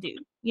you going to do?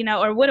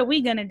 Or what are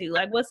we going to do?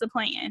 Like, what's the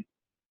plan?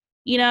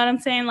 You know what I'm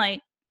saying? Like,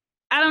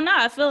 I don't know.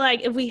 I feel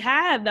like if we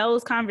have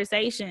those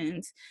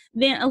conversations,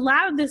 then a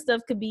lot of this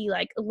stuff could be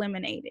like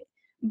eliminated.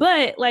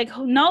 But like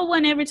no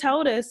one ever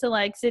told us to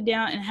like sit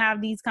down and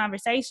have these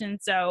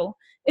conversations. So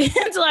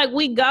it's like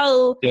we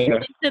go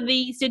into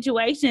these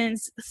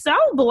situations so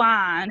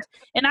blind.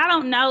 And I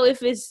don't know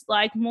if it's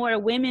like more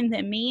women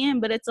than men,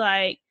 but it's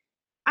like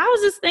I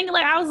was just thinking,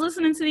 like, I was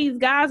listening to these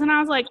guys and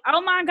I was like,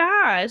 oh my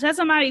gosh, has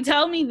somebody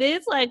told me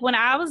this? Like, when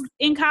I was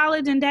in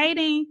college and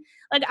dating,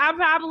 like, I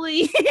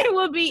probably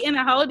would be in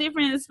a whole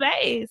different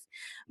space.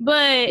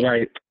 But,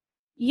 right.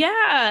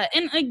 Yeah.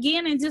 And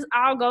again, it just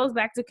all goes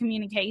back to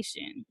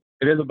communication.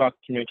 It is about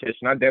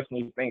communication. I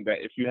definitely think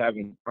that if you have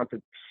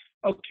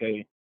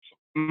okay,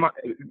 I'm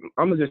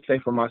going to just say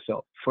for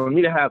myself, for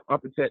me to have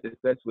unprotected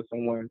sex with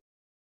someone,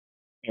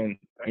 and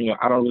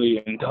I don't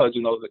really indulge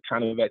in those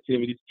kind of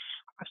activities,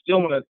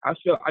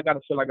 I gotta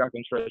feel like I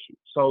can trust you.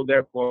 So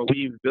therefore,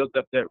 we've built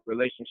up that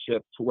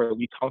relationship to where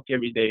we talk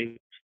every day,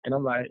 and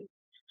I'm like,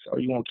 so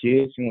you want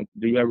kids? Do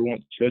you ever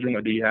want children,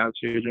 or do you have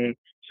children?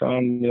 So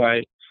I'm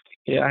like,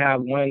 yeah, I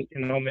have one.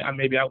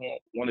 Maybe I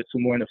want one or two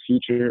more in the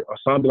future, or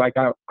something like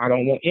I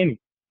don't want any.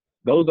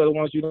 Those are the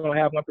ones you don't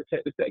have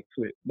unprotected sex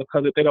with,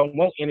 because if they don't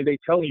want any, they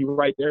telling you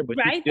right there, but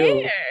right you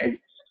still. there.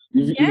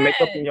 You make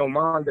up in your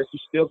mind that you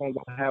still gonna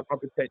have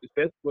unprotected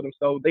sex with them.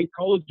 So they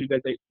told you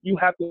that you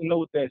have to know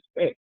what to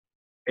expect.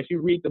 If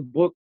you read the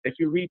book, if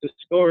you read the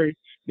story,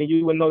 then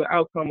you will know the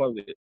outcome of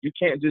it. You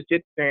can't just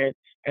sit there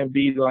and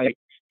be like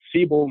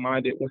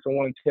feeble-minded when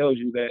someone tells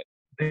you that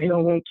they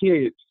don't want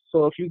kids.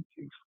 So if you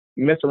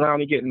mess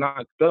around and get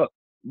knocked up,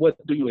 what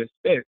do you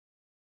expect?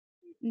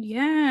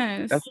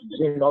 Yes. That's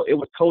it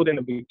was told in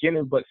the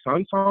beginning, but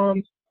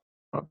sometimes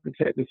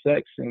unprotected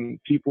sex and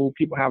people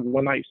have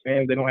one night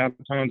stands. They don't have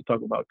time to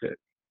talk about that.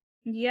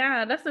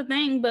 Yeah, that's the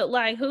thing. But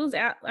like, who's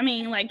out? I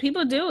mean, like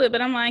people do it,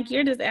 but I'm like,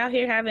 you're just out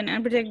here having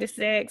unprotected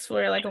sex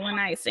for like a one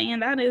night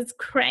stand. That is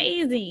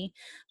crazy.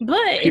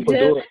 But People it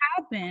does do it.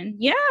 happen.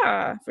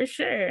 Yeah, for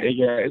sure.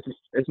 Yeah,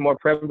 it's more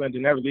prevalent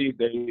than ever these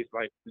days.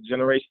 Like the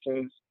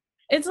generations.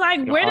 It's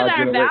like, where did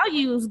our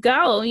values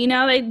go?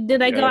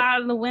 Did they go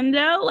out of the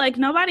window? Like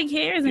nobody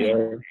cares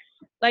anymore.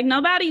 Like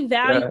nobody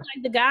values,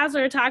 like the guys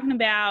are talking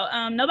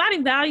about,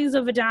 nobody values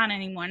a vagina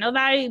anymore.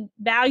 Nobody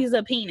values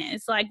a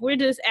penis. Like we're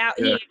just out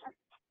here,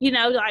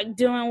 like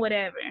doing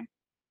whatever.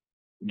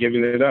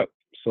 Giving it up.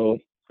 So,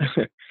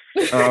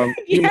 my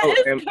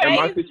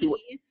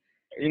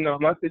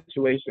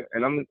situation,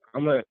 and I'm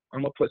gonna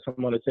put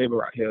something on the table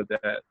right here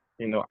that,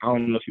 I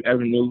don't know if you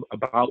ever knew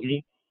about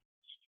me.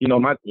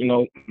 My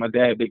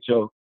dad, Big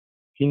Joe,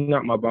 he's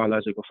not my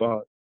biological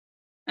father.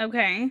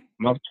 Okay.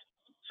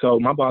 So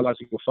my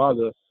biological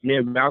father, me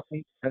and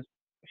Malcolm,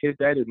 his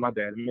dad is my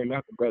dad. Me and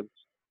Malcolm brothers.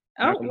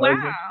 Oh, Malcolm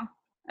wow.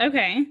 Husband,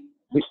 okay.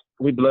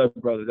 We blood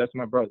brothers. That's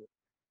my brother.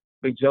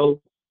 Big Joe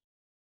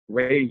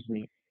raised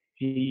me.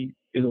 He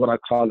is what I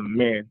call a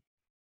man.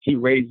 He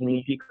raised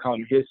me. He called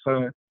me his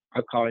son.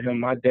 I call him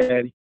my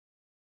daddy.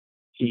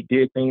 He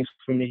did things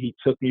for me. He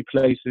took me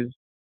places,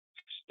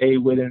 stayed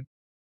with him.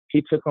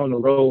 He took on the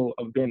role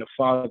of being a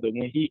father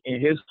when he, in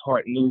his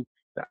heart, knew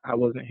that I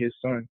wasn't his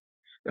son.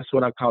 That's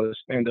what I call a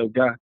stand-up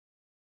guy,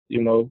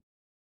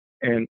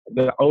 And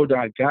the older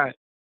I got,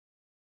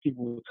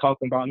 people were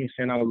talking about me,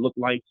 saying I look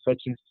like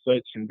such and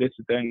such and this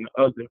and that and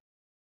the other.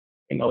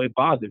 It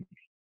bothered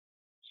me.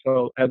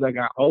 So as I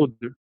got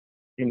older,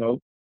 I'm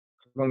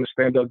a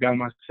stand-up guy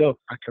myself,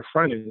 I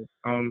confronted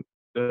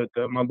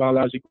my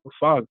biological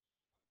father.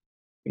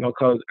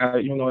 Because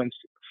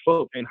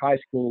in high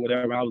school,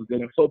 whatever, I was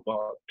good in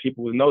football.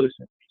 People were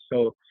noticing me.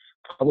 So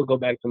I would go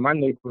back to my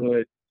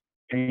neighborhood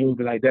and he would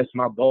be like, that's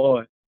my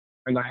boy.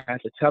 And I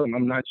had to tell him,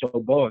 I'm not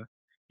your boy.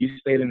 You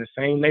stayed in the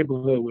same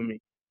neighborhood with me.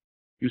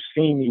 You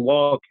seen me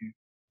walking.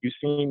 You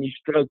seen me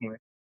struggling.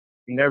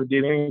 You never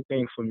did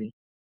anything for me.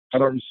 I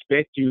don't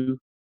respect you.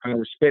 I don't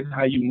respect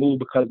how you move,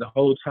 because the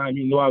whole time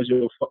you know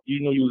you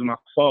was my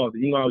father.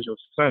 You know I was your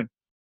son.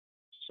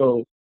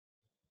 So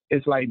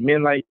it's like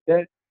men like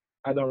that,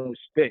 I don't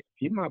respect.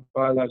 He's my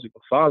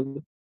biological father.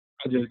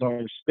 I just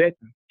don't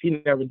respect him.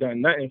 He never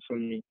done nothing for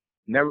me.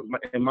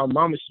 And my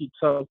mama, she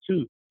tough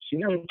too. She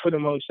never put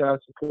him on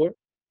child support.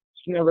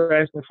 She never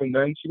asked him for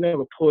nothing. She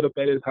never pulled up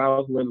at his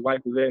house where his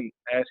wife was at and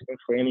asked him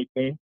for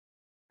anything.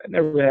 That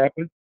never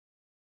happened.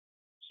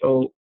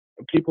 So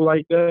people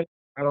like that,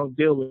 I don't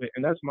deal with it.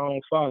 And that's my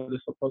own father.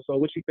 So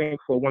what you think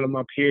for one of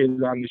my peers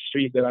on the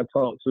street that I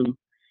talk to,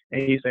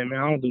 and he say, man,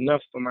 I don't do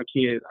nothing for my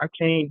kids. I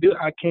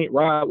can't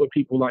ride with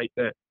people like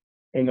that.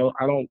 I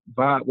don't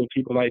vibe with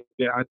people like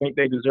that. I think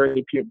they deserve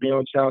to be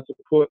on child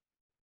support.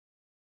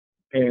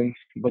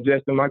 But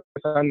just in my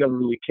case, I never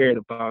really cared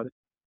about it.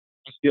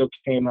 I still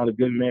came out a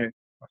good man,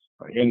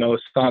 a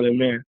solid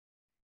man.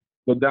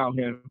 Without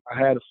him, I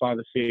had a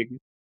father figure.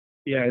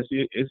 Yeah,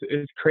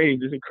 it's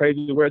crazy. It's a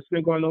crazy world. It's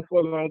been going on for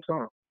a long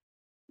time.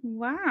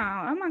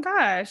 Wow. Oh my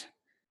gosh.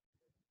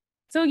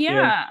 So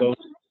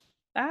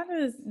that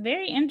is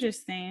very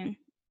interesting.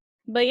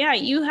 But yeah,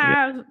 you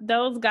have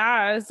those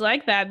guys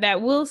like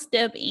that will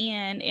step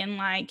in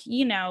and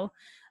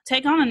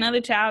take on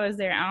another child as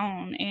their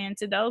own. And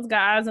to those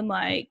guys, I'm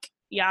like,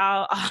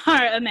 y'all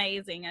are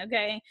amazing,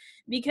 okay?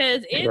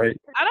 Because I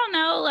don't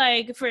know,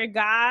 like for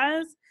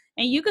guys,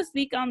 and you could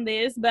speak on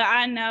this, but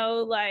I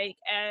know like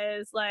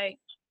as like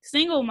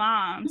single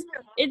moms,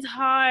 it's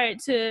hard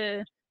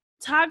to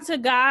talk to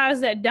guys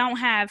that don't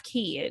have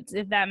kids,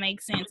 if that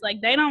makes sense.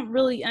 Like they don't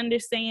really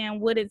understand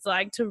what it's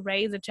like to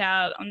raise a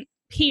child on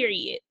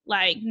period.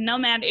 Like no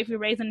matter if you're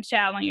raising a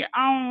child on your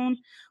own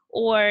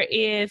or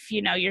if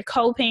you know you're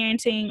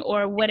co-parenting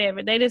or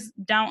whatever, they just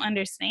don't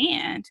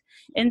understand.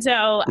 And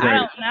so I Right.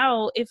 don't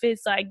know if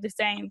it's like the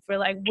same for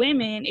like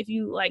women. If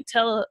you like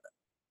tell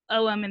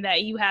a woman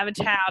that you have a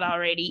child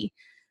already,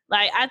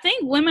 like I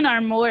think women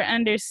are more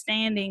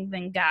understanding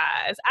than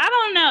guys. I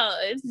don't know,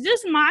 it's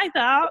just my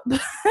thought.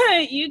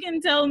 But you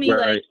can tell me like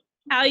Right.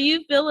 how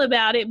you feel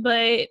about it.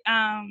 But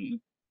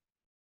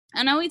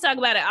I know we talk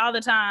about it all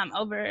the time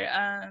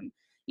over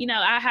you know,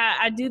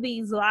 I do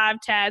these live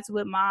chats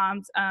with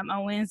moms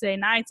on Wednesday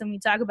nights, and we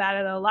talk about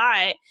it a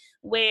lot,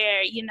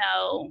 where you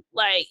know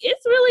like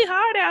it's really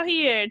hard out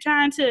here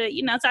trying to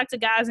you know talk to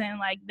guys and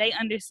like they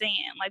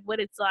understand like what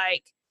it's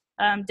like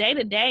day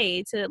to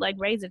day to like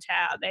raise a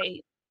child.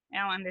 They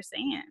don't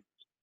understand.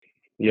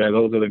 Yeah,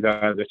 those are the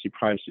guys that you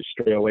probably should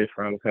stray away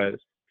from, because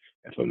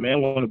if a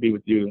man want to be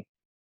with you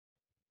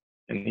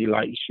and he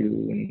likes you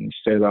and he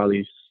says all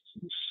these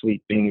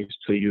sweet things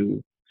to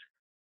you,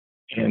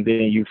 and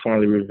then you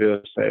finally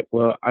reveal, say,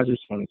 well, I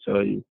just want to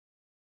tell you,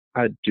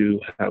 I do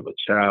have a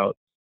child,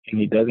 and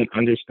he doesn't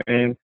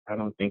understand, I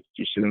don't think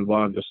you should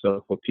involve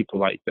yourself with people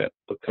like that,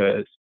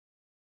 because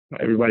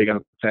everybody got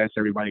a past,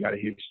 everybody got a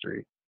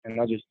history.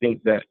 And I just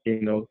think that,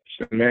 you know,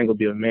 a man gonna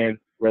be a man,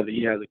 whether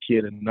he has a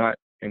kid or not,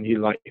 and he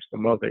likes the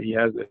mother, he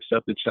has to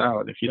accept the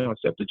child. If you don't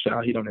accept the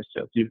child, he don't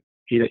accept you.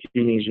 He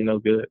means you no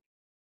good.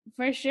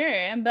 For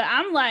sure. But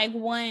I'm like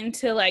one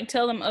to like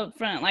tell them up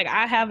front, like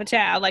I have a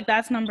child, like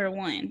that's number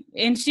one.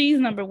 And she's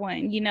number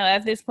one, you know,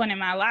 at this point in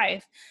my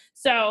life.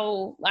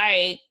 So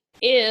like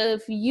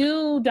if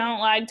you don't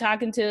like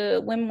talking to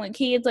women with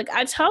kids, like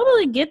I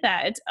totally get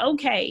that. It's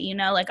okay, you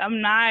know, like I'm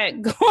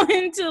not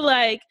going to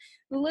like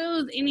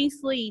lose any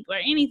sleep or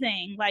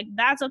anything. Like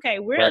that's okay.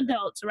 We're Right.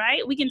 adults,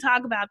 right? We can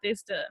talk about this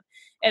stuff.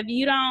 If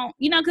you don't,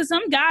 you know, because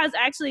some guys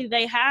actually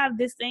they have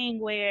this thing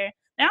where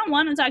they don't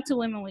want to talk to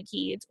women with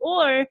kids,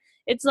 or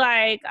it's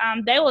like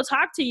they will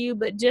talk to you,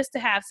 but just to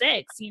have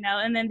sex, you know,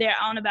 and then they're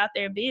on about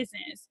their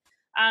business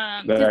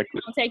because they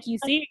Exactly. don't take you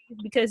serious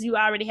because you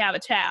already have a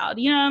child.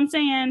 You know what I'm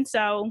saying?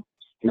 So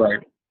Right.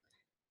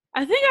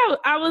 I think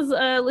I was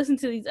listening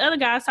to these other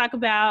guys talk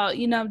about,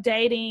 you know,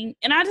 dating,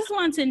 and I just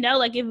wanted to know,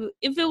 like, if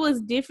it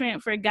was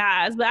different for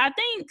guys. But I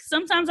think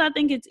sometimes I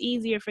think it's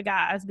easier for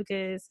guys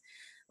because,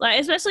 like,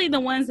 especially the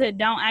ones that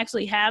don't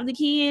actually have the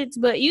kids.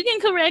 But you can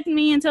correct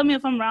me and tell me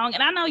if I'm wrong.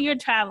 And I know you're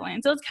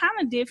traveling, so it's kind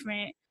of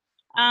different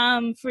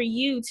for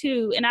you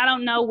too. And I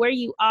don't know where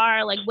you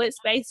are, like, what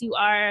space you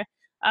are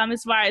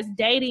as far as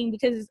dating,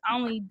 because it's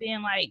only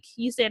been like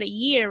you said a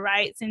year,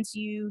 right, since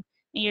you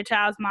and your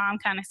child's mom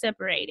kind of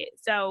separated.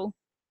 So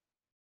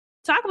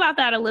talk about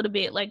that a little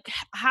bit. Like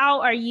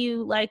how are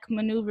you like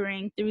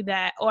maneuvering through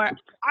that? Or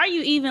are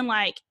you even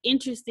like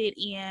interested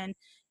in,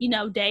 you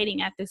know,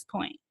 dating at this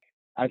point?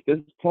 At this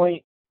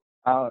point,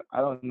 I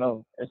don't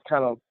know. It's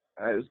kind of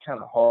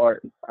hard.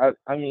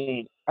 I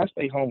mean, I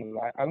stay home a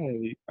lot. I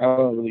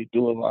don't really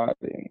do a lot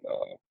in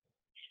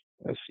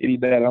the city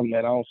that I'm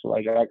at. I don't feel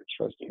like I can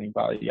trust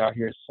anybody out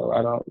here, so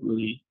I don't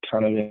really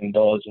kind of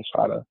indulge and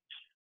try to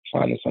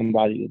finding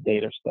somebody to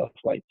date or stuff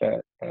like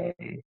that.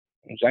 And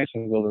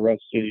Jacksonville's a rough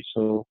city,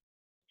 so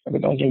I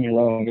mean, don't get me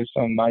wrong. There's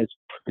some nice,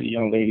 pretty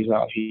young ladies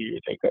out here.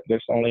 They got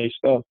their own their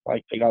stuff.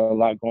 Like they got a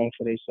lot going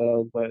for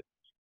themselves, but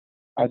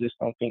I just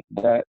don't think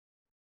that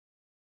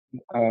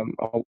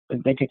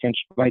they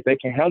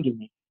can handle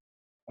me.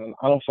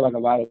 I don't feel like a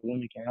lot of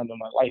women can handle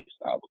my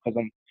lifestyle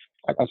because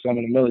like I said, I'm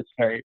in the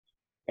military,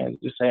 and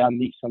just say I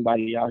meet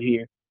somebody out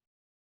here.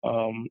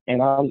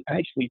 And I was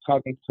actually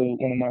talking to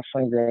one of my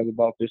friend girls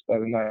about this the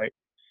other night.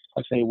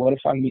 I say, what if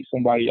I meet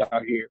somebody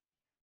out here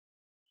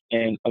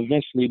and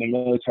eventually the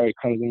military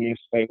comes to me and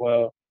say,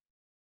 well,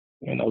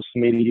 you know,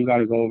 Smitty, you got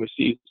to go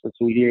overseas for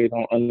 2 years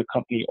on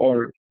unaccompanied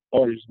orders,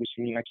 which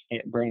means I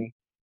can't bring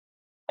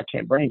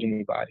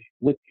anybody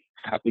with me.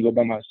 I have to go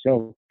by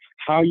myself.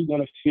 How are you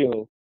gonna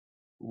feel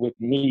with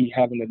me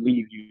having to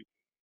leave you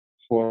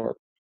for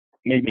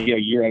maybe a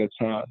year at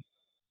a time?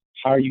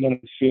 How are you gonna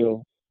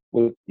feel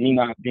with me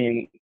not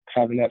being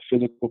having that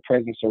physical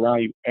presence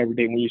around you every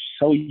day when you're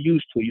so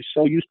used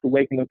to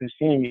waking up and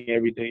seeing me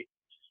every day.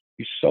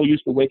 You're so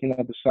used to waking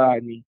up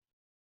beside me.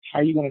 How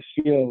are you gonna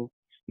feel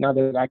now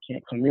that I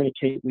can't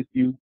communicate with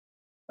you,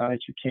 now that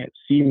you can't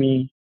see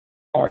me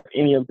or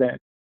any of that?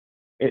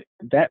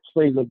 That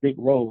plays a big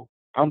role.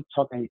 I'm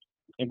talking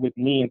with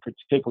me in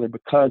particular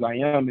because I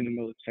am in the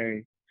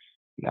military.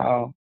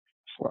 Now,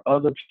 for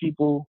other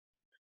people,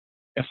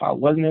 if I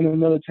wasn't in the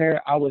military,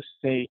 I would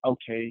say,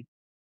 okay,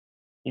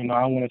 you know,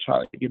 I want to try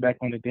to get back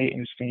on the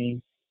dating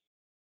scene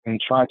and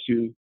try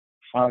to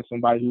find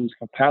somebody who's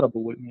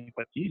compatible with me.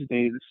 But these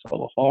days, it's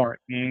so hard,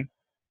 man.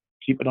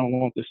 People don't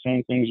want the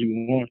same things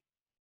you want,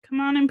 Come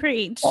on and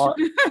preach. or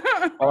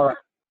or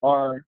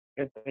or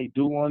if they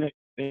do want it,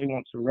 they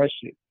want to rush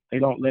it. they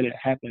don't let it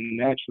happen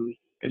naturally.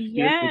 It's just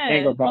the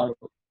thing Yes. about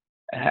it.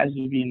 It has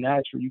to be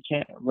natural. You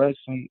can't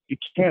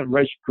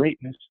rush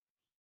greatness.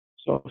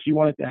 So if you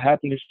want it to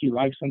happen, if you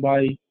like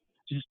somebody,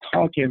 just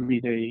talk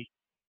every day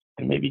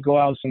and maybe go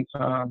out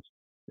sometimes.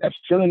 That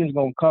feeling is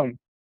gonna come.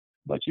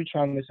 But you're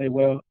trying to say,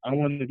 well, I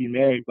want to be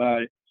married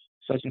by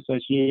such and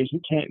such years.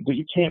 You can't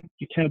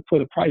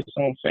put a price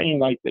on fame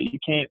like that. You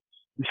can't.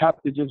 You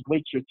have to just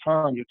wait your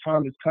time. Your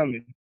time is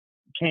coming.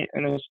 You can't,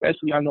 and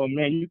especially I know,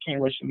 man, you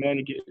can't rush a man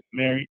to get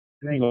married.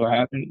 It ain't gonna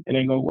happen. It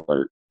ain't gonna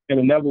work.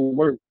 It'll never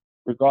work,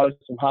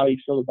 regardless of how he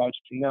feel about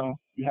you now.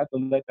 You have to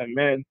let that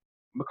man,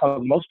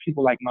 because most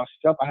people like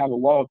myself, I have a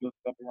wall built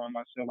up around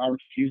myself. I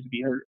refuse to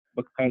be hurt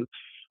because,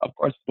 of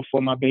course,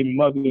 before my baby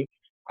mother,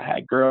 I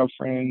had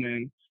girlfriend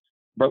and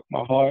broke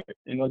my heart,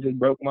 just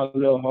broke my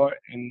little heart.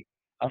 And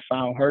I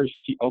found her.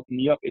 She opened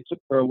me up. It took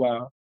her a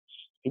while.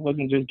 It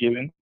wasn't just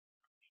given.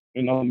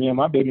 Me and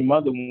my baby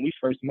mother, when we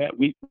first met,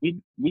 we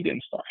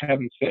didn't start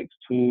having sex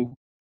till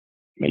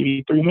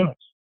maybe 3 months.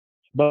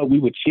 But we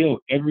would chill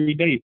every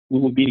day. We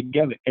would be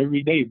together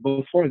every day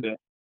before that.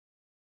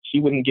 She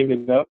wouldn't give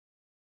it up,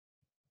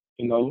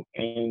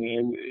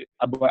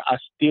 but I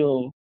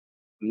still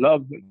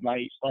loved it.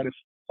 Like, started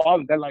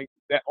falling,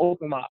 that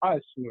opened my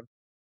eyes to her.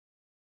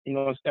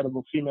 Instead of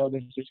a female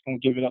that's just gonna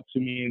give it up to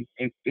me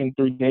in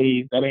 3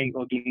 days, that ain't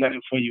gonna do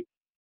nothing for you.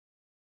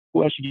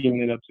 Who else you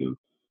giving it up to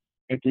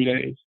in 3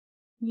 days?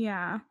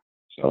 Yeah.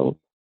 So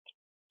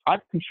I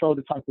control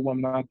the type of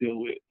woman I deal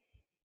with.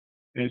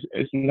 There's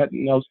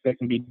nothing else that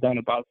can be done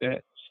about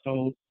that.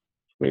 So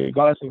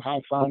regardless of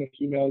how fine a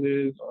female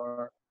is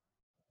or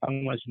how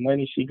much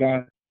money she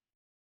got,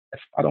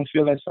 if I don't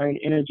feel that same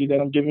energy that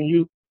I'm giving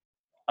you,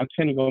 I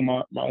tend to go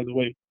my other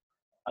way.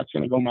 I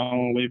tend to go my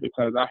own way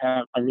because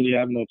I really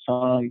have no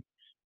time,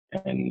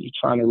 and you're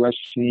trying to rush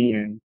me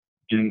and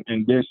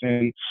this,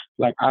 and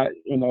like I'm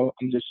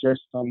just sharing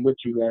something with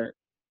you that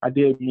I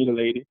did meet a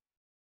lady,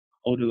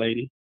 older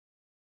lady,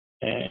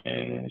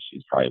 and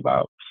she's probably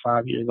about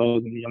 5 years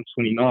older than me. I'm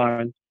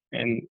 29,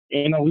 and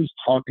we was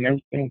talking,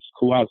 everything was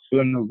cool. I was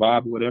feeling the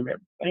vibe, whatever,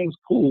 everything was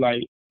cool,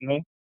 like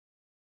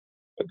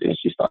But then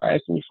she started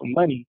asking me for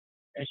money,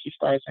 and she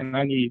started saying,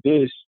 I need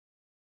this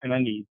and I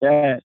need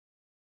that.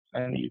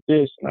 I need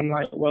this. And I'm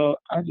like, well,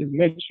 I just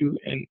met you,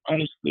 and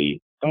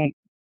honestly,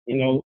 you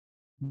know,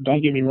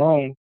 don't get me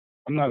wrong.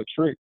 I'm not a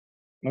trick.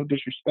 No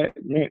disrespect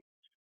meant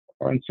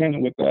or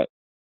intended with that.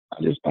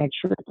 I just don't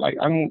trick. Like,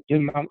 I don't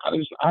get my,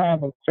 I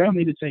have a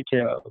family to take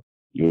care of.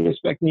 You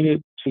expect me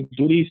to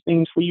do these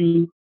things for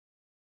you,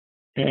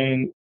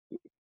 and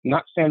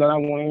not saying that I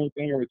want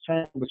anything in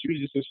return, but you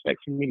just expect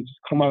for me to just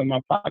come out of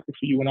my pocket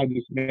for you when I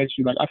just met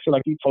you. Like, I feel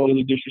like you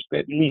totally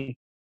disrespect me.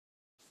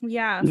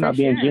 Yeah, You're for not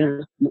being sure.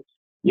 genuine.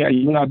 Yeah,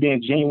 you're not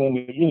being genuine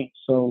with me.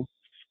 So,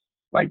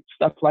 like,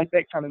 stuff like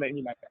that kind of made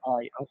me like, all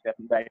right, I'm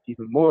stepping back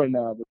even more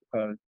now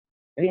because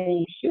they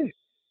ain't shit.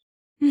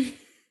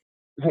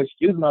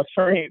 Excuse my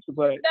French,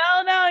 but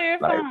No, you're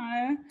like,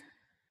 fine.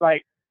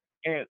 like,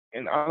 and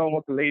I don't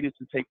want the ladies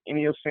to take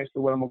any offense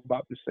to what I'm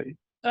about to say.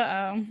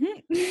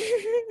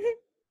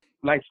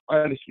 Like,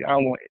 honestly,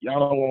 y'all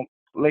don't want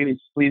ladies,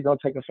 please don't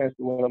take offense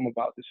to what I'm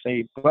about to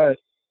say. But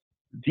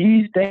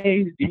these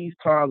days, these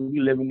times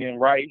we living in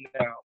right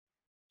now,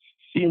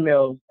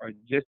 females are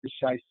just as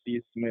shisty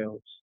as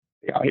males.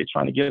 They out here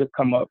trying to get a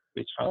come up.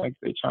 They trying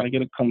to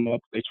get a come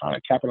up. They trying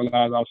to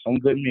capitalize off some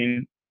good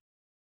men.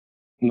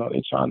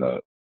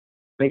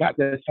 They got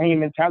the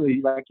same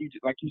mentality like you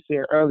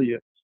said earlier.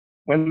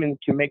 Women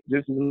can make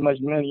just as much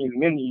money as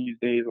men these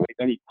days. Like,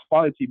 that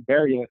equality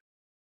barrier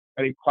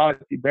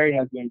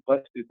has been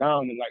busted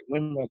down, and like,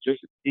 women are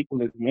just as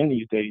equal as men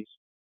these days.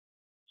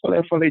 So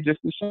therefore, they just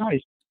as shy.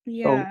 So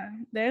Yeah,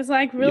 there's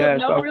like yeah,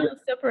 no so real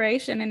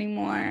separation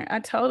anymore. I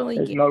totally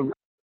there's get. no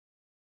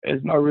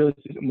real.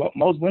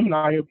 Most women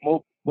are here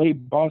way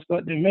bossed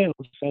up than males.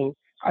 So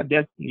I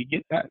definitely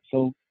get that.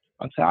 So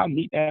until I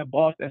meet that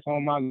boss that's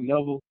on my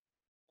level,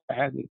 that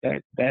has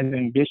that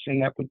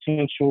ambition, that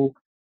potential,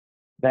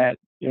 that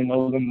the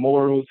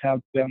morals, have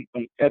them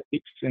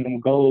ethics and them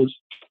goals,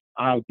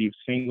 I'll be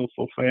single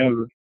for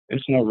forever.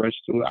 There's no rush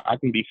to it. I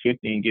can be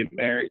 50 and get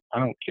married. I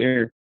don't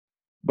care.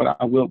 But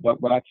I will.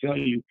 But I tell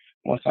you,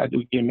 once I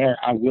do get married,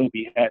 I will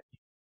be happy.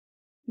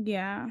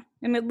 Yeah.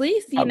 And at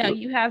least, I will.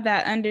 you have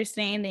that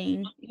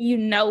understanding,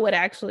 what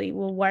actually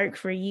will work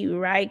for you,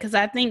 right? Because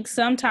I think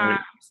sometimes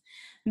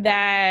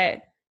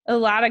that a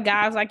lot of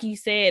guys, like you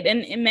said,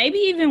 and maybe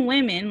even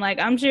women, like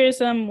I'm sure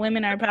some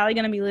women are probably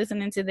going to be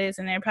listening to this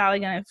and they're probably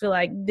going to feel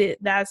like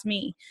that's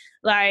me.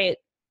 Like,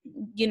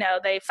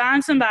 they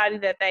find somebody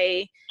that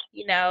they,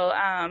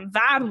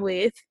 vibe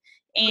with,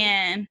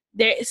 and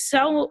they're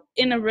so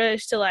in a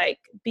rush to like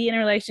be in a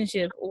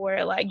relationship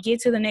or like get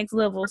to the next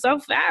level so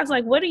fast.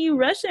 Like, what are you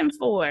rushing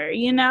for?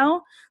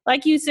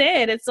 Like you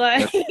said, it's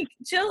like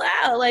chill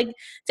out, like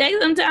take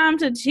some time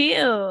to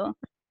chill.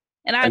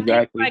 And I think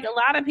Exactly. like a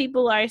lot of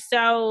people are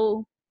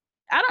so,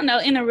 I don't know,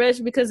 in a rush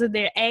because of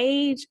their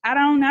age. I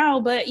don't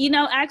know. But,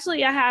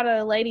 actually I had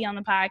a lady on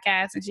the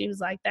podcast and she was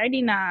like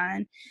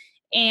 39.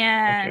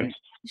 And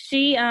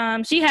she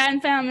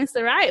hadn't found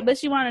Mr. Right, but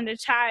she wanted a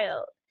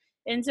child.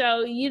 And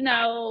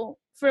so,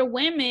 for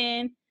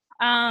women,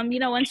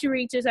 once you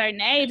reach a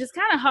certain age, it's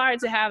kind of hard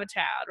to have a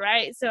child,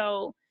 right?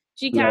 So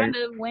she Right. kind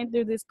of went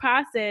through this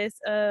process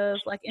of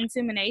like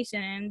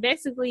insemination and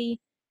basically,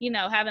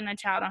 having a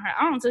child on her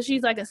own. So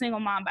she's like a single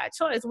mom by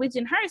choice, which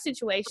in her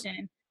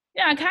situation,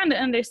 I kind of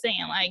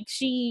understand. Like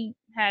she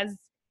has,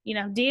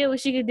 did what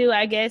she could do,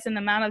 I guess, in the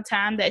amount of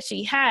time that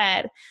she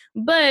had.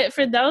 But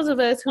for those of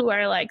us who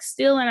are like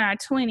still in our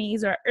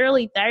 20s or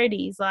early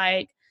 30s,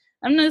 like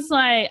I'm just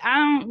like, I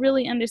don't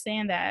really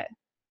understand that.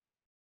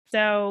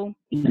 So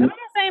I'm on the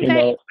same You page.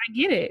 know, I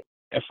get it.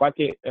 if I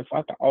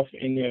could offer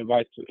any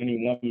advice to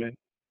any woman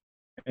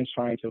in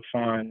trying to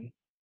find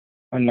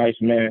a nice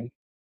man,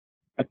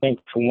 I think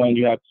for one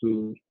you have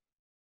to,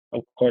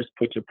 of course,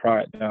 put your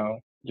pride down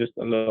just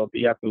a little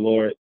bit. You have to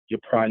lower your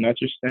pride,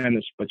 not your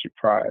standards, but your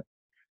pride.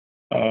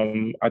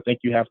 I think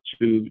you have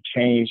to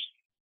change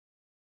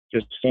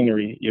your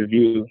scenery, your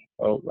view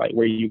of like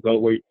where you go,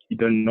 where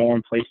the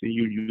norm places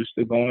you used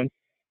to going.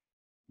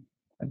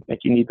 I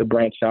think you need to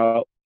branch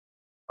out,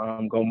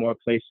 go more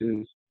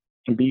places,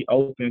 and be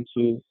open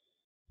to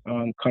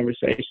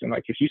conversation.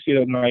 Like if you see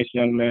a nice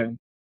young man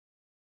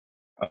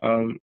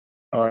um,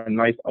 or a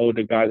nice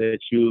older guy that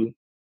you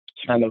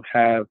kind of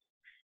have,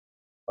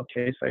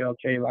 okay, say,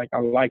 okay, like I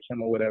like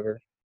him or whatever,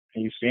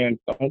 and you see him,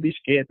 don't be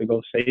scared to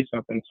go say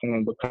something to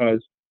him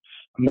because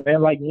a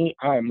man like me,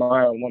 I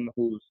admire a woman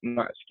who's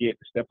not scared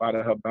to step out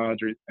of her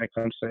boundaries and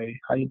come say,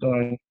 "How you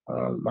doing?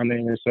 My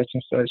name is such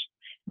and such."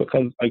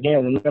 Because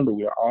again, remember,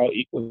 we're all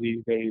equal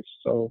these days,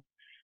 so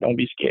don't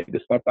be scared to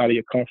step out of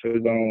your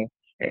comfort zone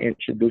and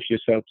introduce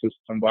yourself to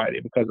somebody.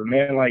 Because a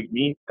man like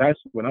me, that's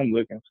what I'm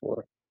looking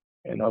for.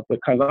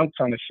 Because I'm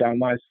trying to shout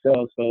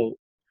myself, so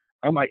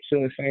I might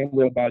feel the same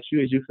way about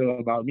you as you feel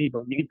about me.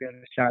 But me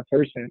being a shy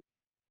person,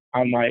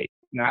 I might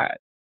not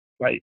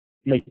like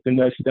make the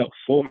next step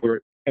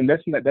forward, and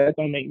that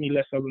don't make me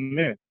less of a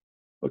man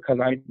because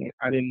I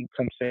didn't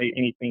come say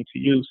anything to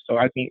you. So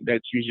I think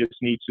that you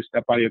just need to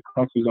step out of your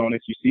comfort zone.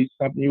 If you see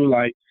something you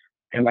like,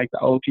 and like the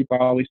old people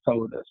always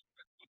told us,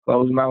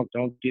 closed mouth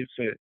don't get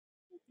fed.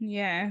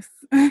 Yes.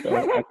 So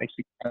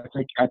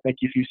I think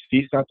if you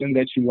see something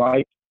that you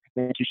like, I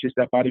think you should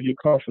step out of your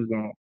comfort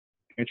zone,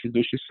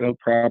 introduce yourself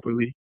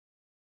properly,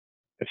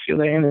 and feel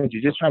that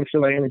energy. Just try to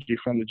feel that energy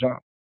from the jump.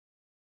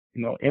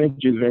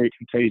 Energy is very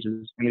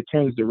contagious and it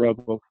tends to rub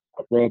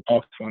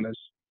off on us.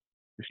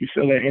 If you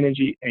feel that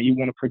energy and you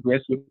want to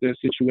progress with the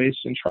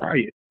situation, try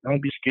it.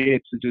 Don't be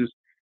scared to just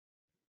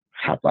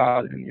hop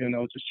out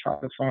and, just try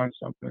to find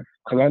something.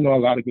 Because I know a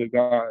lot of good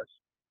guys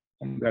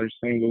that are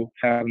single,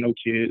 have no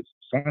kids.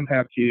 Some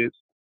have kids.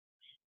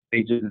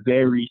 They just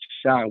very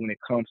shy when it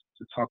comes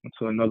to talking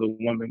to another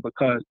woman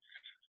because,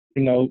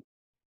 you know,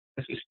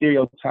 it's a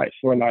stereotype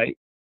for like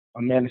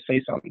a man to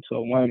say something to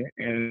a woman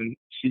and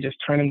she just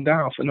turn him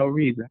down for no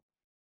reason.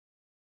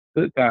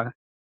 Good guy.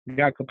 The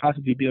guy could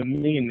possibly be a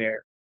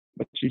millionaire,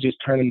 but you just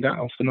turn him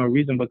down for no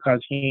reason because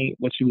he ain't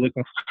what you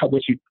looking for,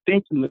 what you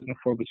think you're looking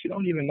for, but you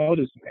don't even know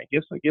this man.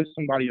 Give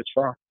somebody a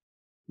try.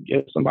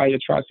 Give somebody a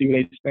try, see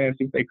where they stand,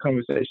 see what their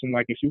conversation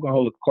like. If you can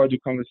hold a cordial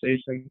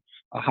conversation,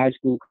 a high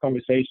school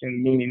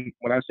conversation, meaning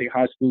when I say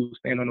high school,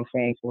 stand on the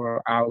phone for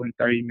an hour and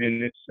 30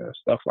 minutes,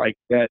 stuff like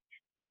that,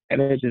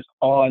 and it's just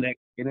all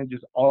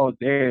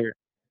there,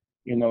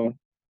 you know.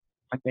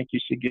 I think you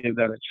should give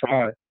that a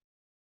try.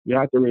 You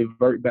have to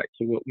revert back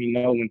to what we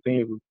know when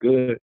things were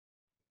good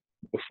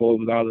before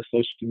it was all the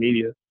social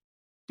media.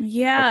 I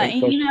Yeah,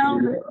 think and social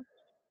media,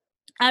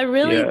 I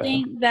really yeah,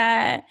 think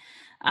that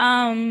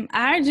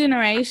our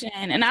generation,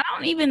 and I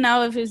don't even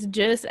know if it's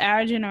just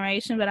our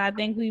generation, but I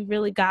think we've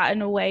really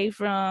gotten away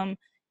from,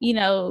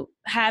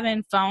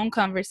 having phone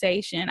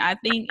conversation. I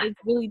think it's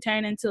really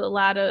turned into a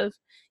lot of,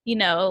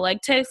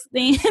 like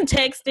texting,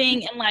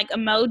 texting and like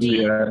emojis.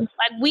 yeah,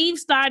 Like we've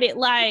started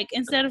like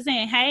instead of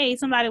saying, "Hey,"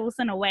 somebody will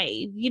send a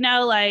wave.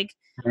 Like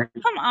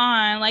come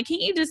on, like can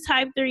you just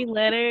type 3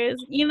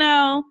 letters?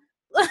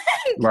 Like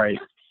right,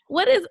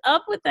 what is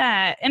up with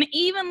that? And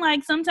even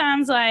like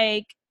sometimes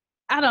like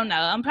I don't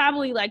know, I'm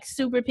probably like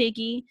super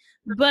picky,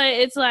 but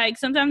it's like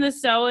sometimes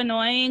it's so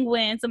annoying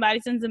when somebody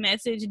sends a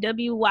message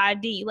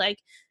WYD. Like,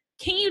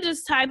 can you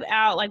just type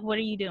out like what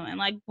are you doing?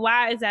 Like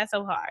why is that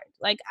so hard?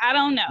 Like I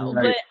don't know,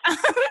 right, but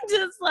I'm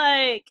just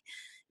like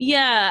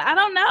yeah, I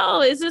don't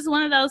know. It's just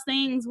one of those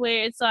things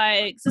where it's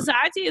like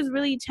society is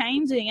really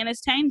changing and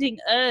it's changing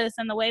us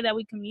and the way that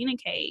we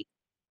communicate.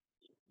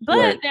 But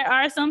right, there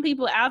are some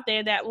people out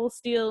there that will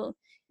still,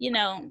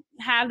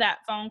 have that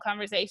phone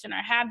conversation or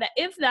have that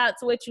if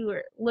that's what you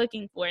were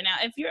looking for. Now,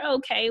 if you're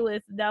okay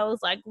with those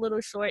like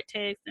little short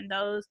texts and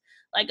those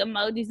like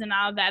emojis and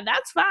all of that,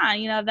 that's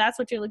fine, if that's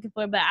what you're looking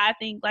for. But I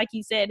think, like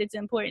you said, it's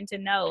important to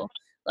know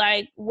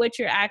like what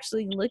you're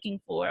actually looking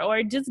for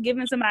or just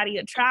giving somebody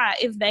a try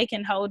if they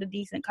can hold a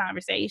decent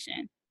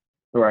conversation.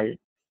 right.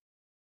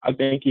 I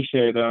think you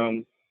should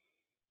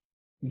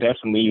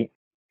definitely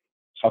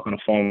talk on the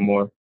phone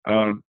more.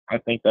 I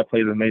think that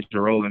plays a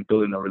major role in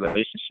building a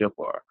relationship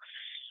or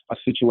a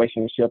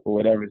situationship or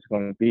whatever it's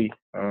going to be.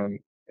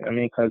 I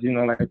mean, because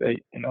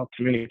like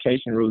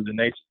communication rules the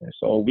nation.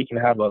 So we can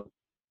have a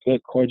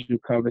good, cordial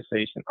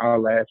conversation.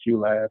 I'll laugh, you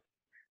laugh,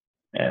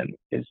 and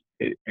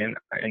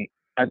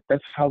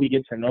that's how we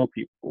get to know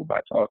people,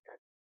 by talking.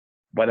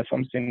 But if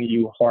I'm sending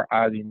you heart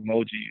eyes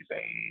emojis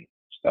and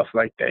stuff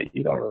like that,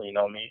 you don't really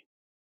know me.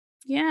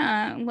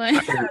 Yeah,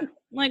 like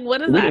like what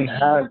does We that didn't mean?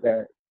 have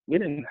that. We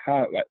didn't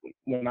have, like,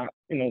 when I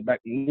back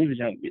when we was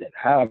young, we didn't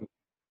have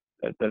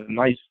the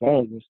nice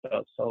phones and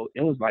stuff. So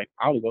it was like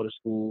I would go to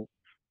school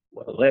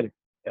with a letter.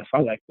 If I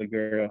liked the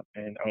girl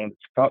and I wanted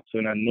to talk to her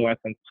and I knew I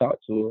couldn't talk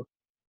to her,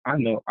 I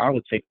know I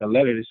would take the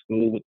letter to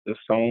school with the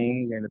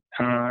song and the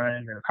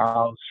time and how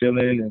I was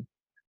feeling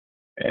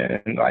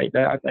and like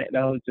that. I think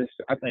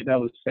that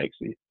was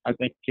sexy. I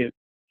think it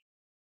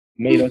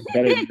made us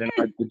better than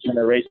the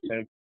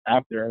generation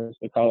after us,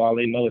 because all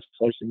they know is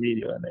social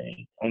media and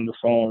they on the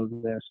phones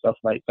and stuff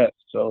like that.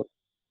 So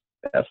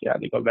definitely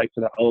had to go back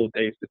to the old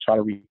days to try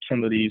to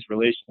rekindle these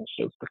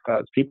relationships,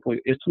 because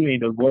it's too many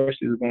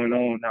divorces going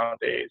on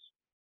nowadays.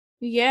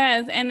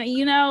 Yes, and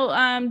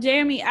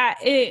Jeremy,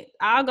 it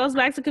all goes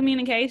back to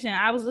communication.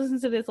 I was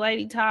listening to this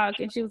lady talk,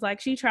 and she was like,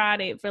 she tried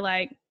it for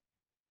like,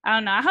 I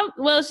don't know.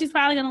 Well, she's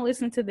probably gonna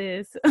listen to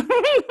this, but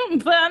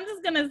I'm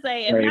just gonna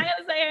say, I'm not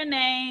gonna say her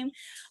name,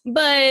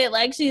 but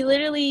like, she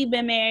literally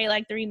been married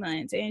like 3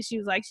 months, and she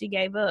was like, she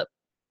gave up.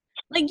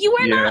 Like, you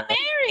were not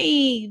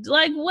married.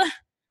 Like, what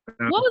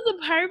was the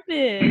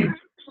purpose?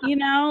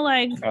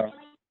 Like,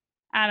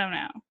 I don't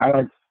know.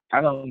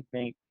 I don't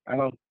think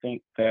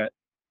that.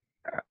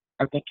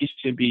 I think it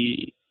should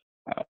be.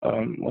 What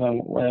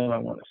do I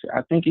want to say?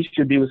 I think you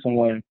should be with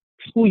someone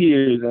 2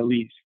 years at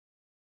least.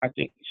 I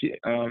think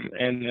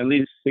and at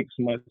least 6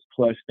 months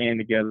plus staying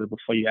together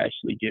before you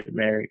actually get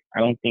married. I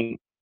don't think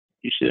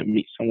you should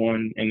meet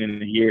someone and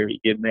in a year you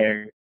get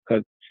married,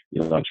 because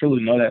you don't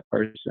truly know that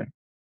person.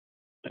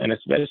 And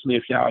especially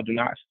if y'all do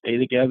not stay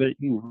together,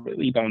 you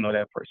really don't know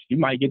that person. You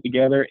might get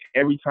together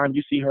every time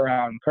you see her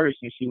out in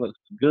person, she looks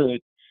good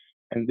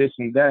and this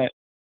and that.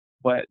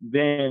 But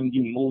then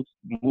you move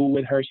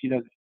with her, she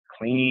doesn't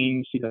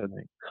clean, she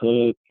doesn't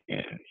cook,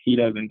 and he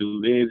doesn't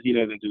do this, he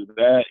doesn't do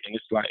that, and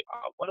it's like,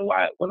 what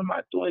am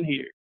I doing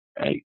here?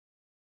 Like,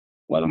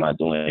 what am I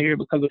doing here?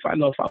 Because if I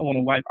want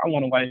a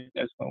wife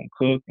that's gonna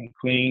cook and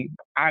clean.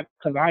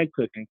 Because I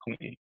cook and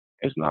clean.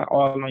 It's not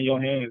all on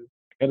your hands.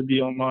 It'll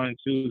be on mine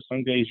too.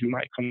 Some days you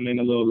might come in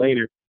a little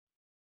later,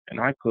 and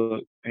I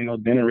cook,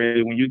 dinner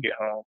ready when you get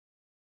home.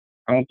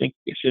 I don't think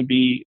it should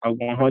be a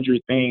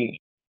 100 thing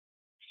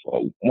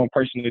for one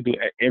person to do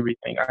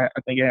everything. I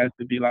think it has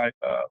to be like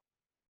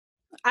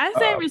I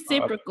say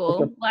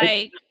reciprocal,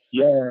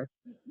 yeah.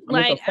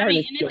 Like, I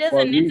mean, and it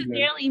doesn't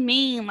necessarily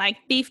mean like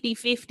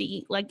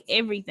 50-50, like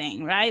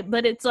everything, right?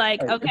 But it's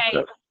like,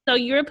 okay, so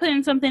you're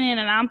putting something in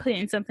and I'm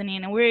putting something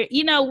in, and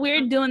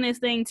we're doing this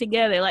thing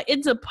together. Like,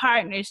 it's a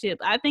partnership.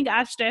 I think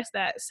I stress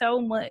that so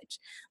much.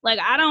 Like,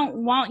 I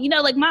don't want,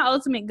 like, my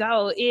ultimate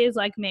goal is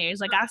like marriage.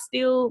 Like, I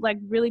still like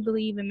really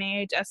believe in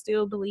marriage. I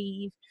still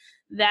believe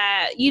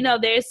that,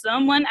 there's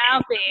someone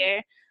out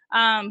there.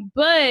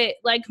 But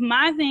like,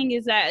 my thing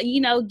is that,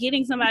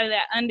 getting somebody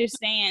that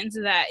understands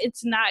that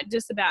it's not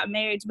just about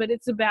marriage, but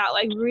it's about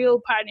like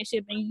real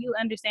partnership, and you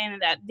understanding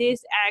that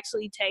this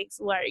actually takes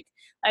work.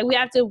 Like, we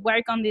have to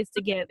work on this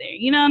together.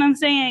 You know what I'm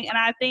saying? And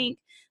I think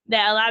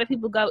that a lot of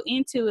people go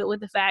into it with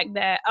the fact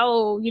that,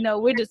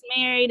 we're just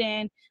married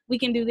and we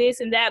can do this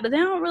and that, but they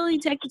don't really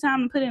take the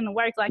time to put in the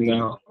work. Like,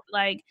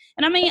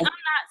 and I mean, I'm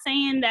not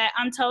saying that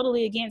I'm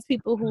totally against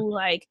people who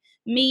like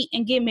meet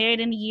and get married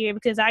in a year,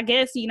 because I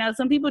guess,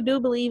 some people do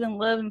believe in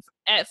love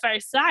at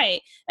first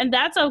sight, and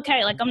that's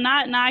okay. Like, I'm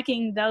not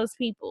knocking those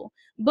people,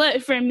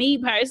 but for me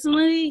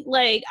personally,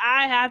 like,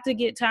 I have to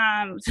get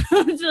time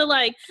to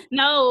like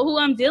know who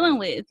I'm dealing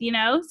with,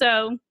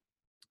 so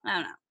I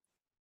don't know.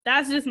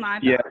 That's just my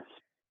thought. Yeah,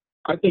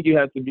 I think you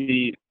have to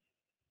be,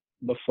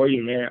 before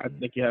you're married, I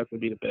think you have to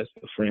be the best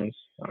of friends.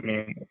 I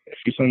mean, if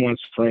you're someone's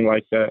friend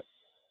like that,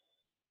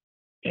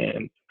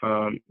 and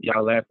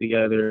y'all laugh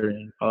together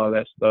and all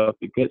that stuff,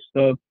 the good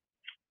stuff,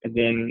 and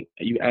then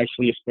you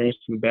actually experience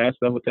some bad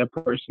stuff with that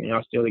person,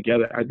 y'all still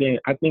together. I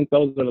think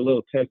those are the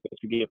little tests that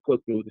you get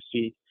put through to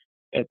see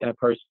if that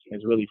person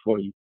is really for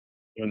you.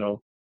 You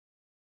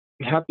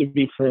have to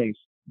be friends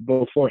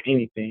before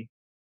anything.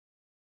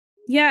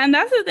 Yeah, and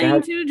that's the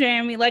thing too,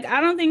 Jeremy. Like,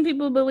 I don't think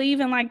people believe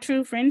in like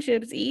true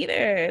friendships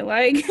either.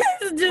 Like,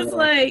 it's just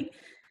like,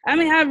 I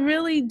mean, I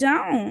really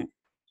don't.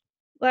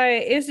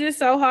 Like, it's just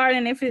so hard,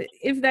 and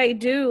if they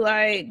do,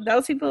 like,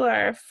 those people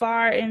are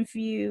far and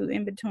few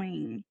in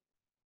between.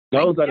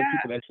 Those are the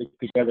people that stick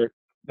together.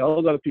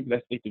 Those are the people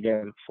that stick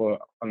together for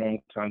a long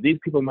time. These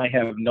people might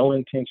have no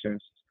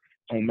intentions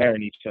on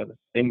marrying each other.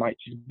 They might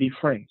just be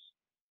friends.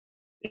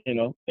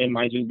 They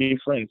might just be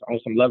friends on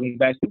some loving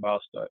basketball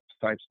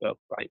type stuff.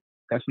 Like,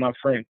 that's my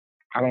friend.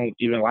 I don't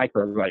even like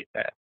her like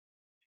that.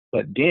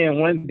 But then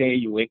one day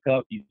you wake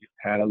up, you just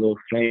had a little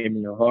flame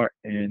in your heart,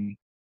 and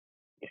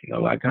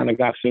I kind of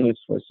got feelings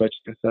for such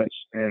and such.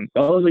 And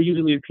those are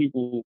usually the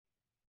people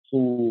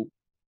who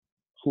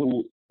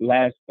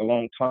last a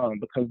long time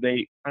because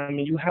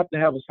you have to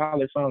have a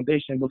solid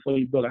foundation before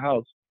you build a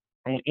house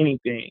on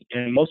anything.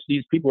 And most of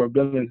these people are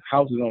building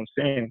houses on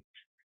sand.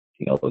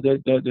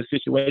 The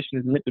situation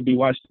is meant to be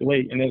washed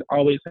away, and it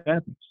always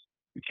happens.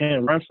 You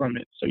can't run from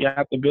it. So you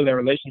have to build that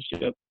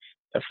relationship,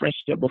 that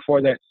friendship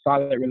before that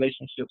solid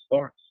relationship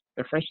starts.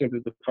 The friendship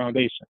is the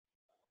foundation.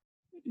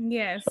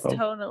 Yes, So,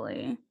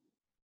 totally.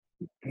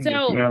 yes,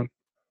 So, ma'am.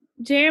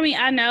 Jeremy,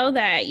 I know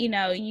that,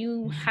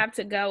 you have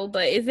to go,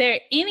 but is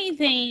there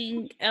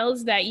anything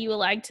else that you would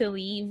like to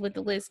leave with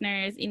the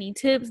listeners? Any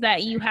tips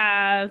that you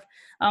have,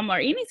 or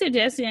any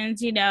suggestions,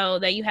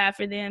 that you have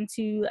for them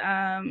to,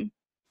 I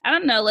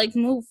don't know, like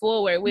move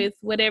forward with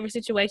whatever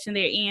situation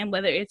they're in,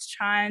 whether it's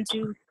trying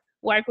to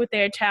work with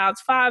their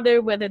child's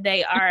father, whether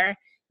they are,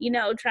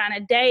 trying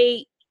to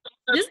date,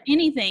 just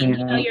anything,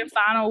 your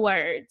final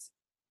words.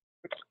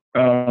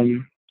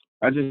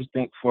 I just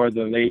think for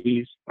the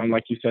ladies,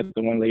 like you said,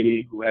 the one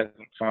lady who hasn't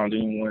found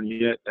anyone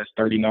yet, that's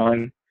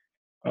 39.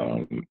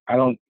 I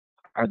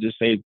just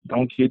say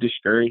don't get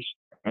discouraged.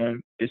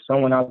 There's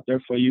someone out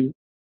there for you.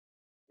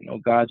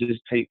 God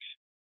just takes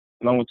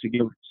longer to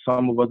give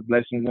some of us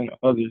blessings than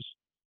others.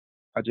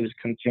 I just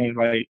continue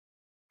pray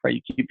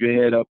you keep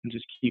your head up and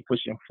just keep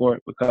pushing for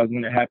it, because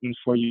when it happens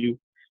for you,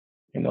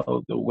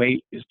 the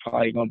wait is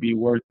probably gonna be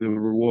worth the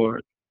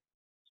reward.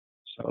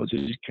 So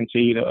just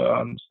continue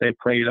to stay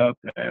prayed up,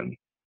 and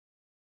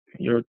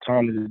your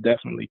time is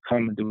definitely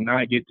coming. Do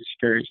not get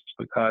discouraged,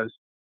 because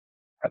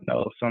I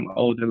know some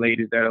older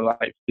ladies that are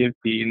like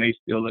 50 and they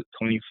still look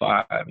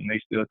 25 and they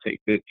still take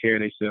good care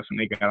of themselves, and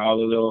they got all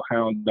the little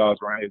hound dogs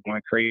around here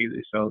going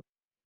crazy. So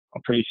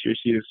I'm pretty sure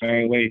she's the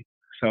same way.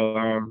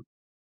 So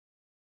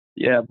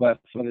yeah, but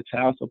for the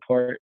child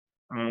support,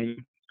 I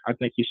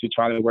think you should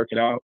try to work it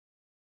out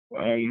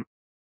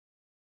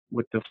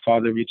with the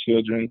father of your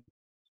children.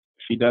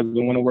 If he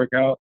doesn't want to work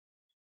out,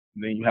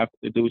 then you have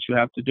to do what you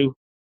have to do.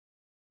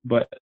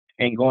 But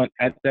in going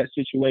at that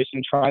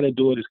situation, try to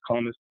do it as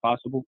calm as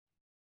possible.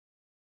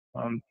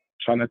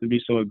 Try not to be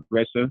so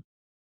aggressive,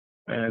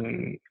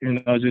 and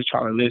just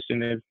try to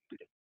listen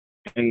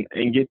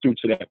and get through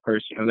to that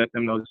person and let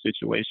them know the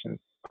situation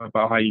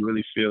about how you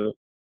really feel.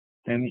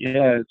 And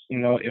yeah,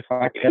 if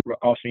I could ever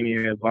offer any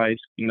advice,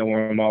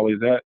 where I'm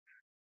always at.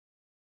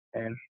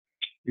 And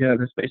yeah,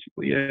 that's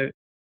basically it.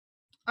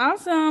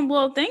 Awesome.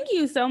 Well, thank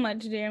you so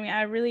much, Jeremy.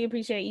 I really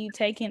appreciate you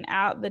taking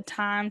out the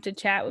time to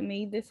chat with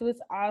me. This was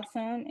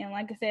awesome. And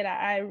like I said,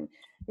 I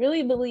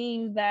really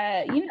believe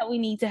that, we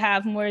need to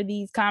have more of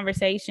these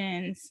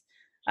conversations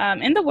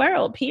in the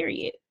world,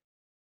 period.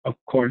 Of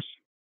course.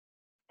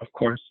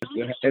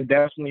 It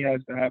definitely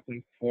has to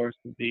happen for us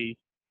to be,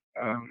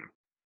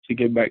 to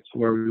get back to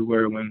where we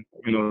were when,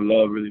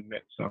 love really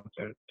meant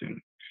something,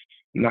 and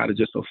not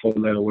just a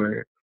 4-letter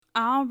word.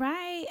 All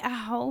right. I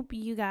hope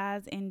you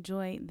guys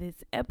enjoyed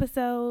this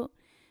episode.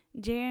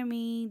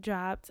 Jeremy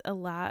dropped a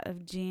lot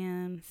of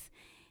gems.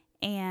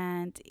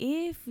 And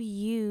if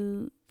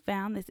you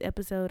found this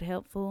episode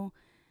helpful,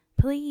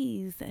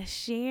 please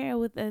share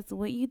with us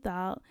what you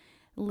thought.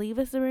 Leave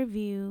us a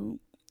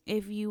review.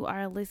 If you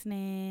are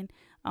listening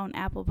on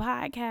Apple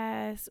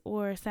Podcasts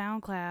or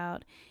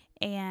SoundCloud,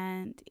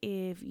 and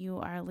if you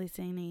are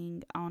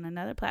listening on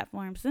another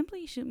platform,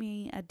 simply shoot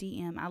me a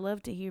DM. I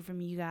love to hear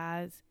from you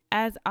guys.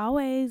 As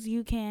always,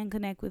 you can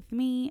connect with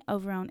me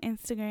over on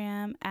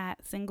Instagram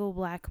at Single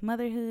Black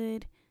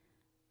Motherhood,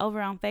 over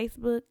on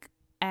Facebook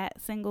at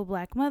Single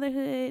Black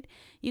Motherhood.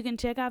 You can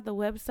check out the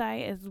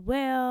website as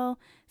well,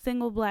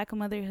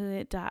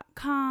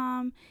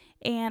 singleblackmotherhood.com.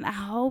 And I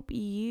hope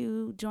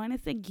you join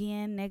us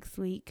again next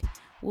week.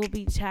 We'll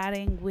be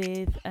chatting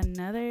with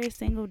another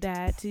single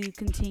dad to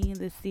continue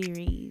the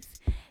series.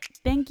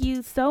 Thank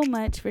you so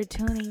much for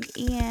tuning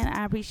in.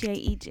 I appreciate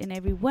each and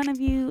every one of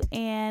you.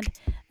 And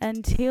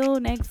until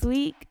next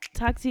week,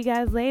 talk to you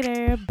guys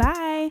later.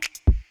 Bye.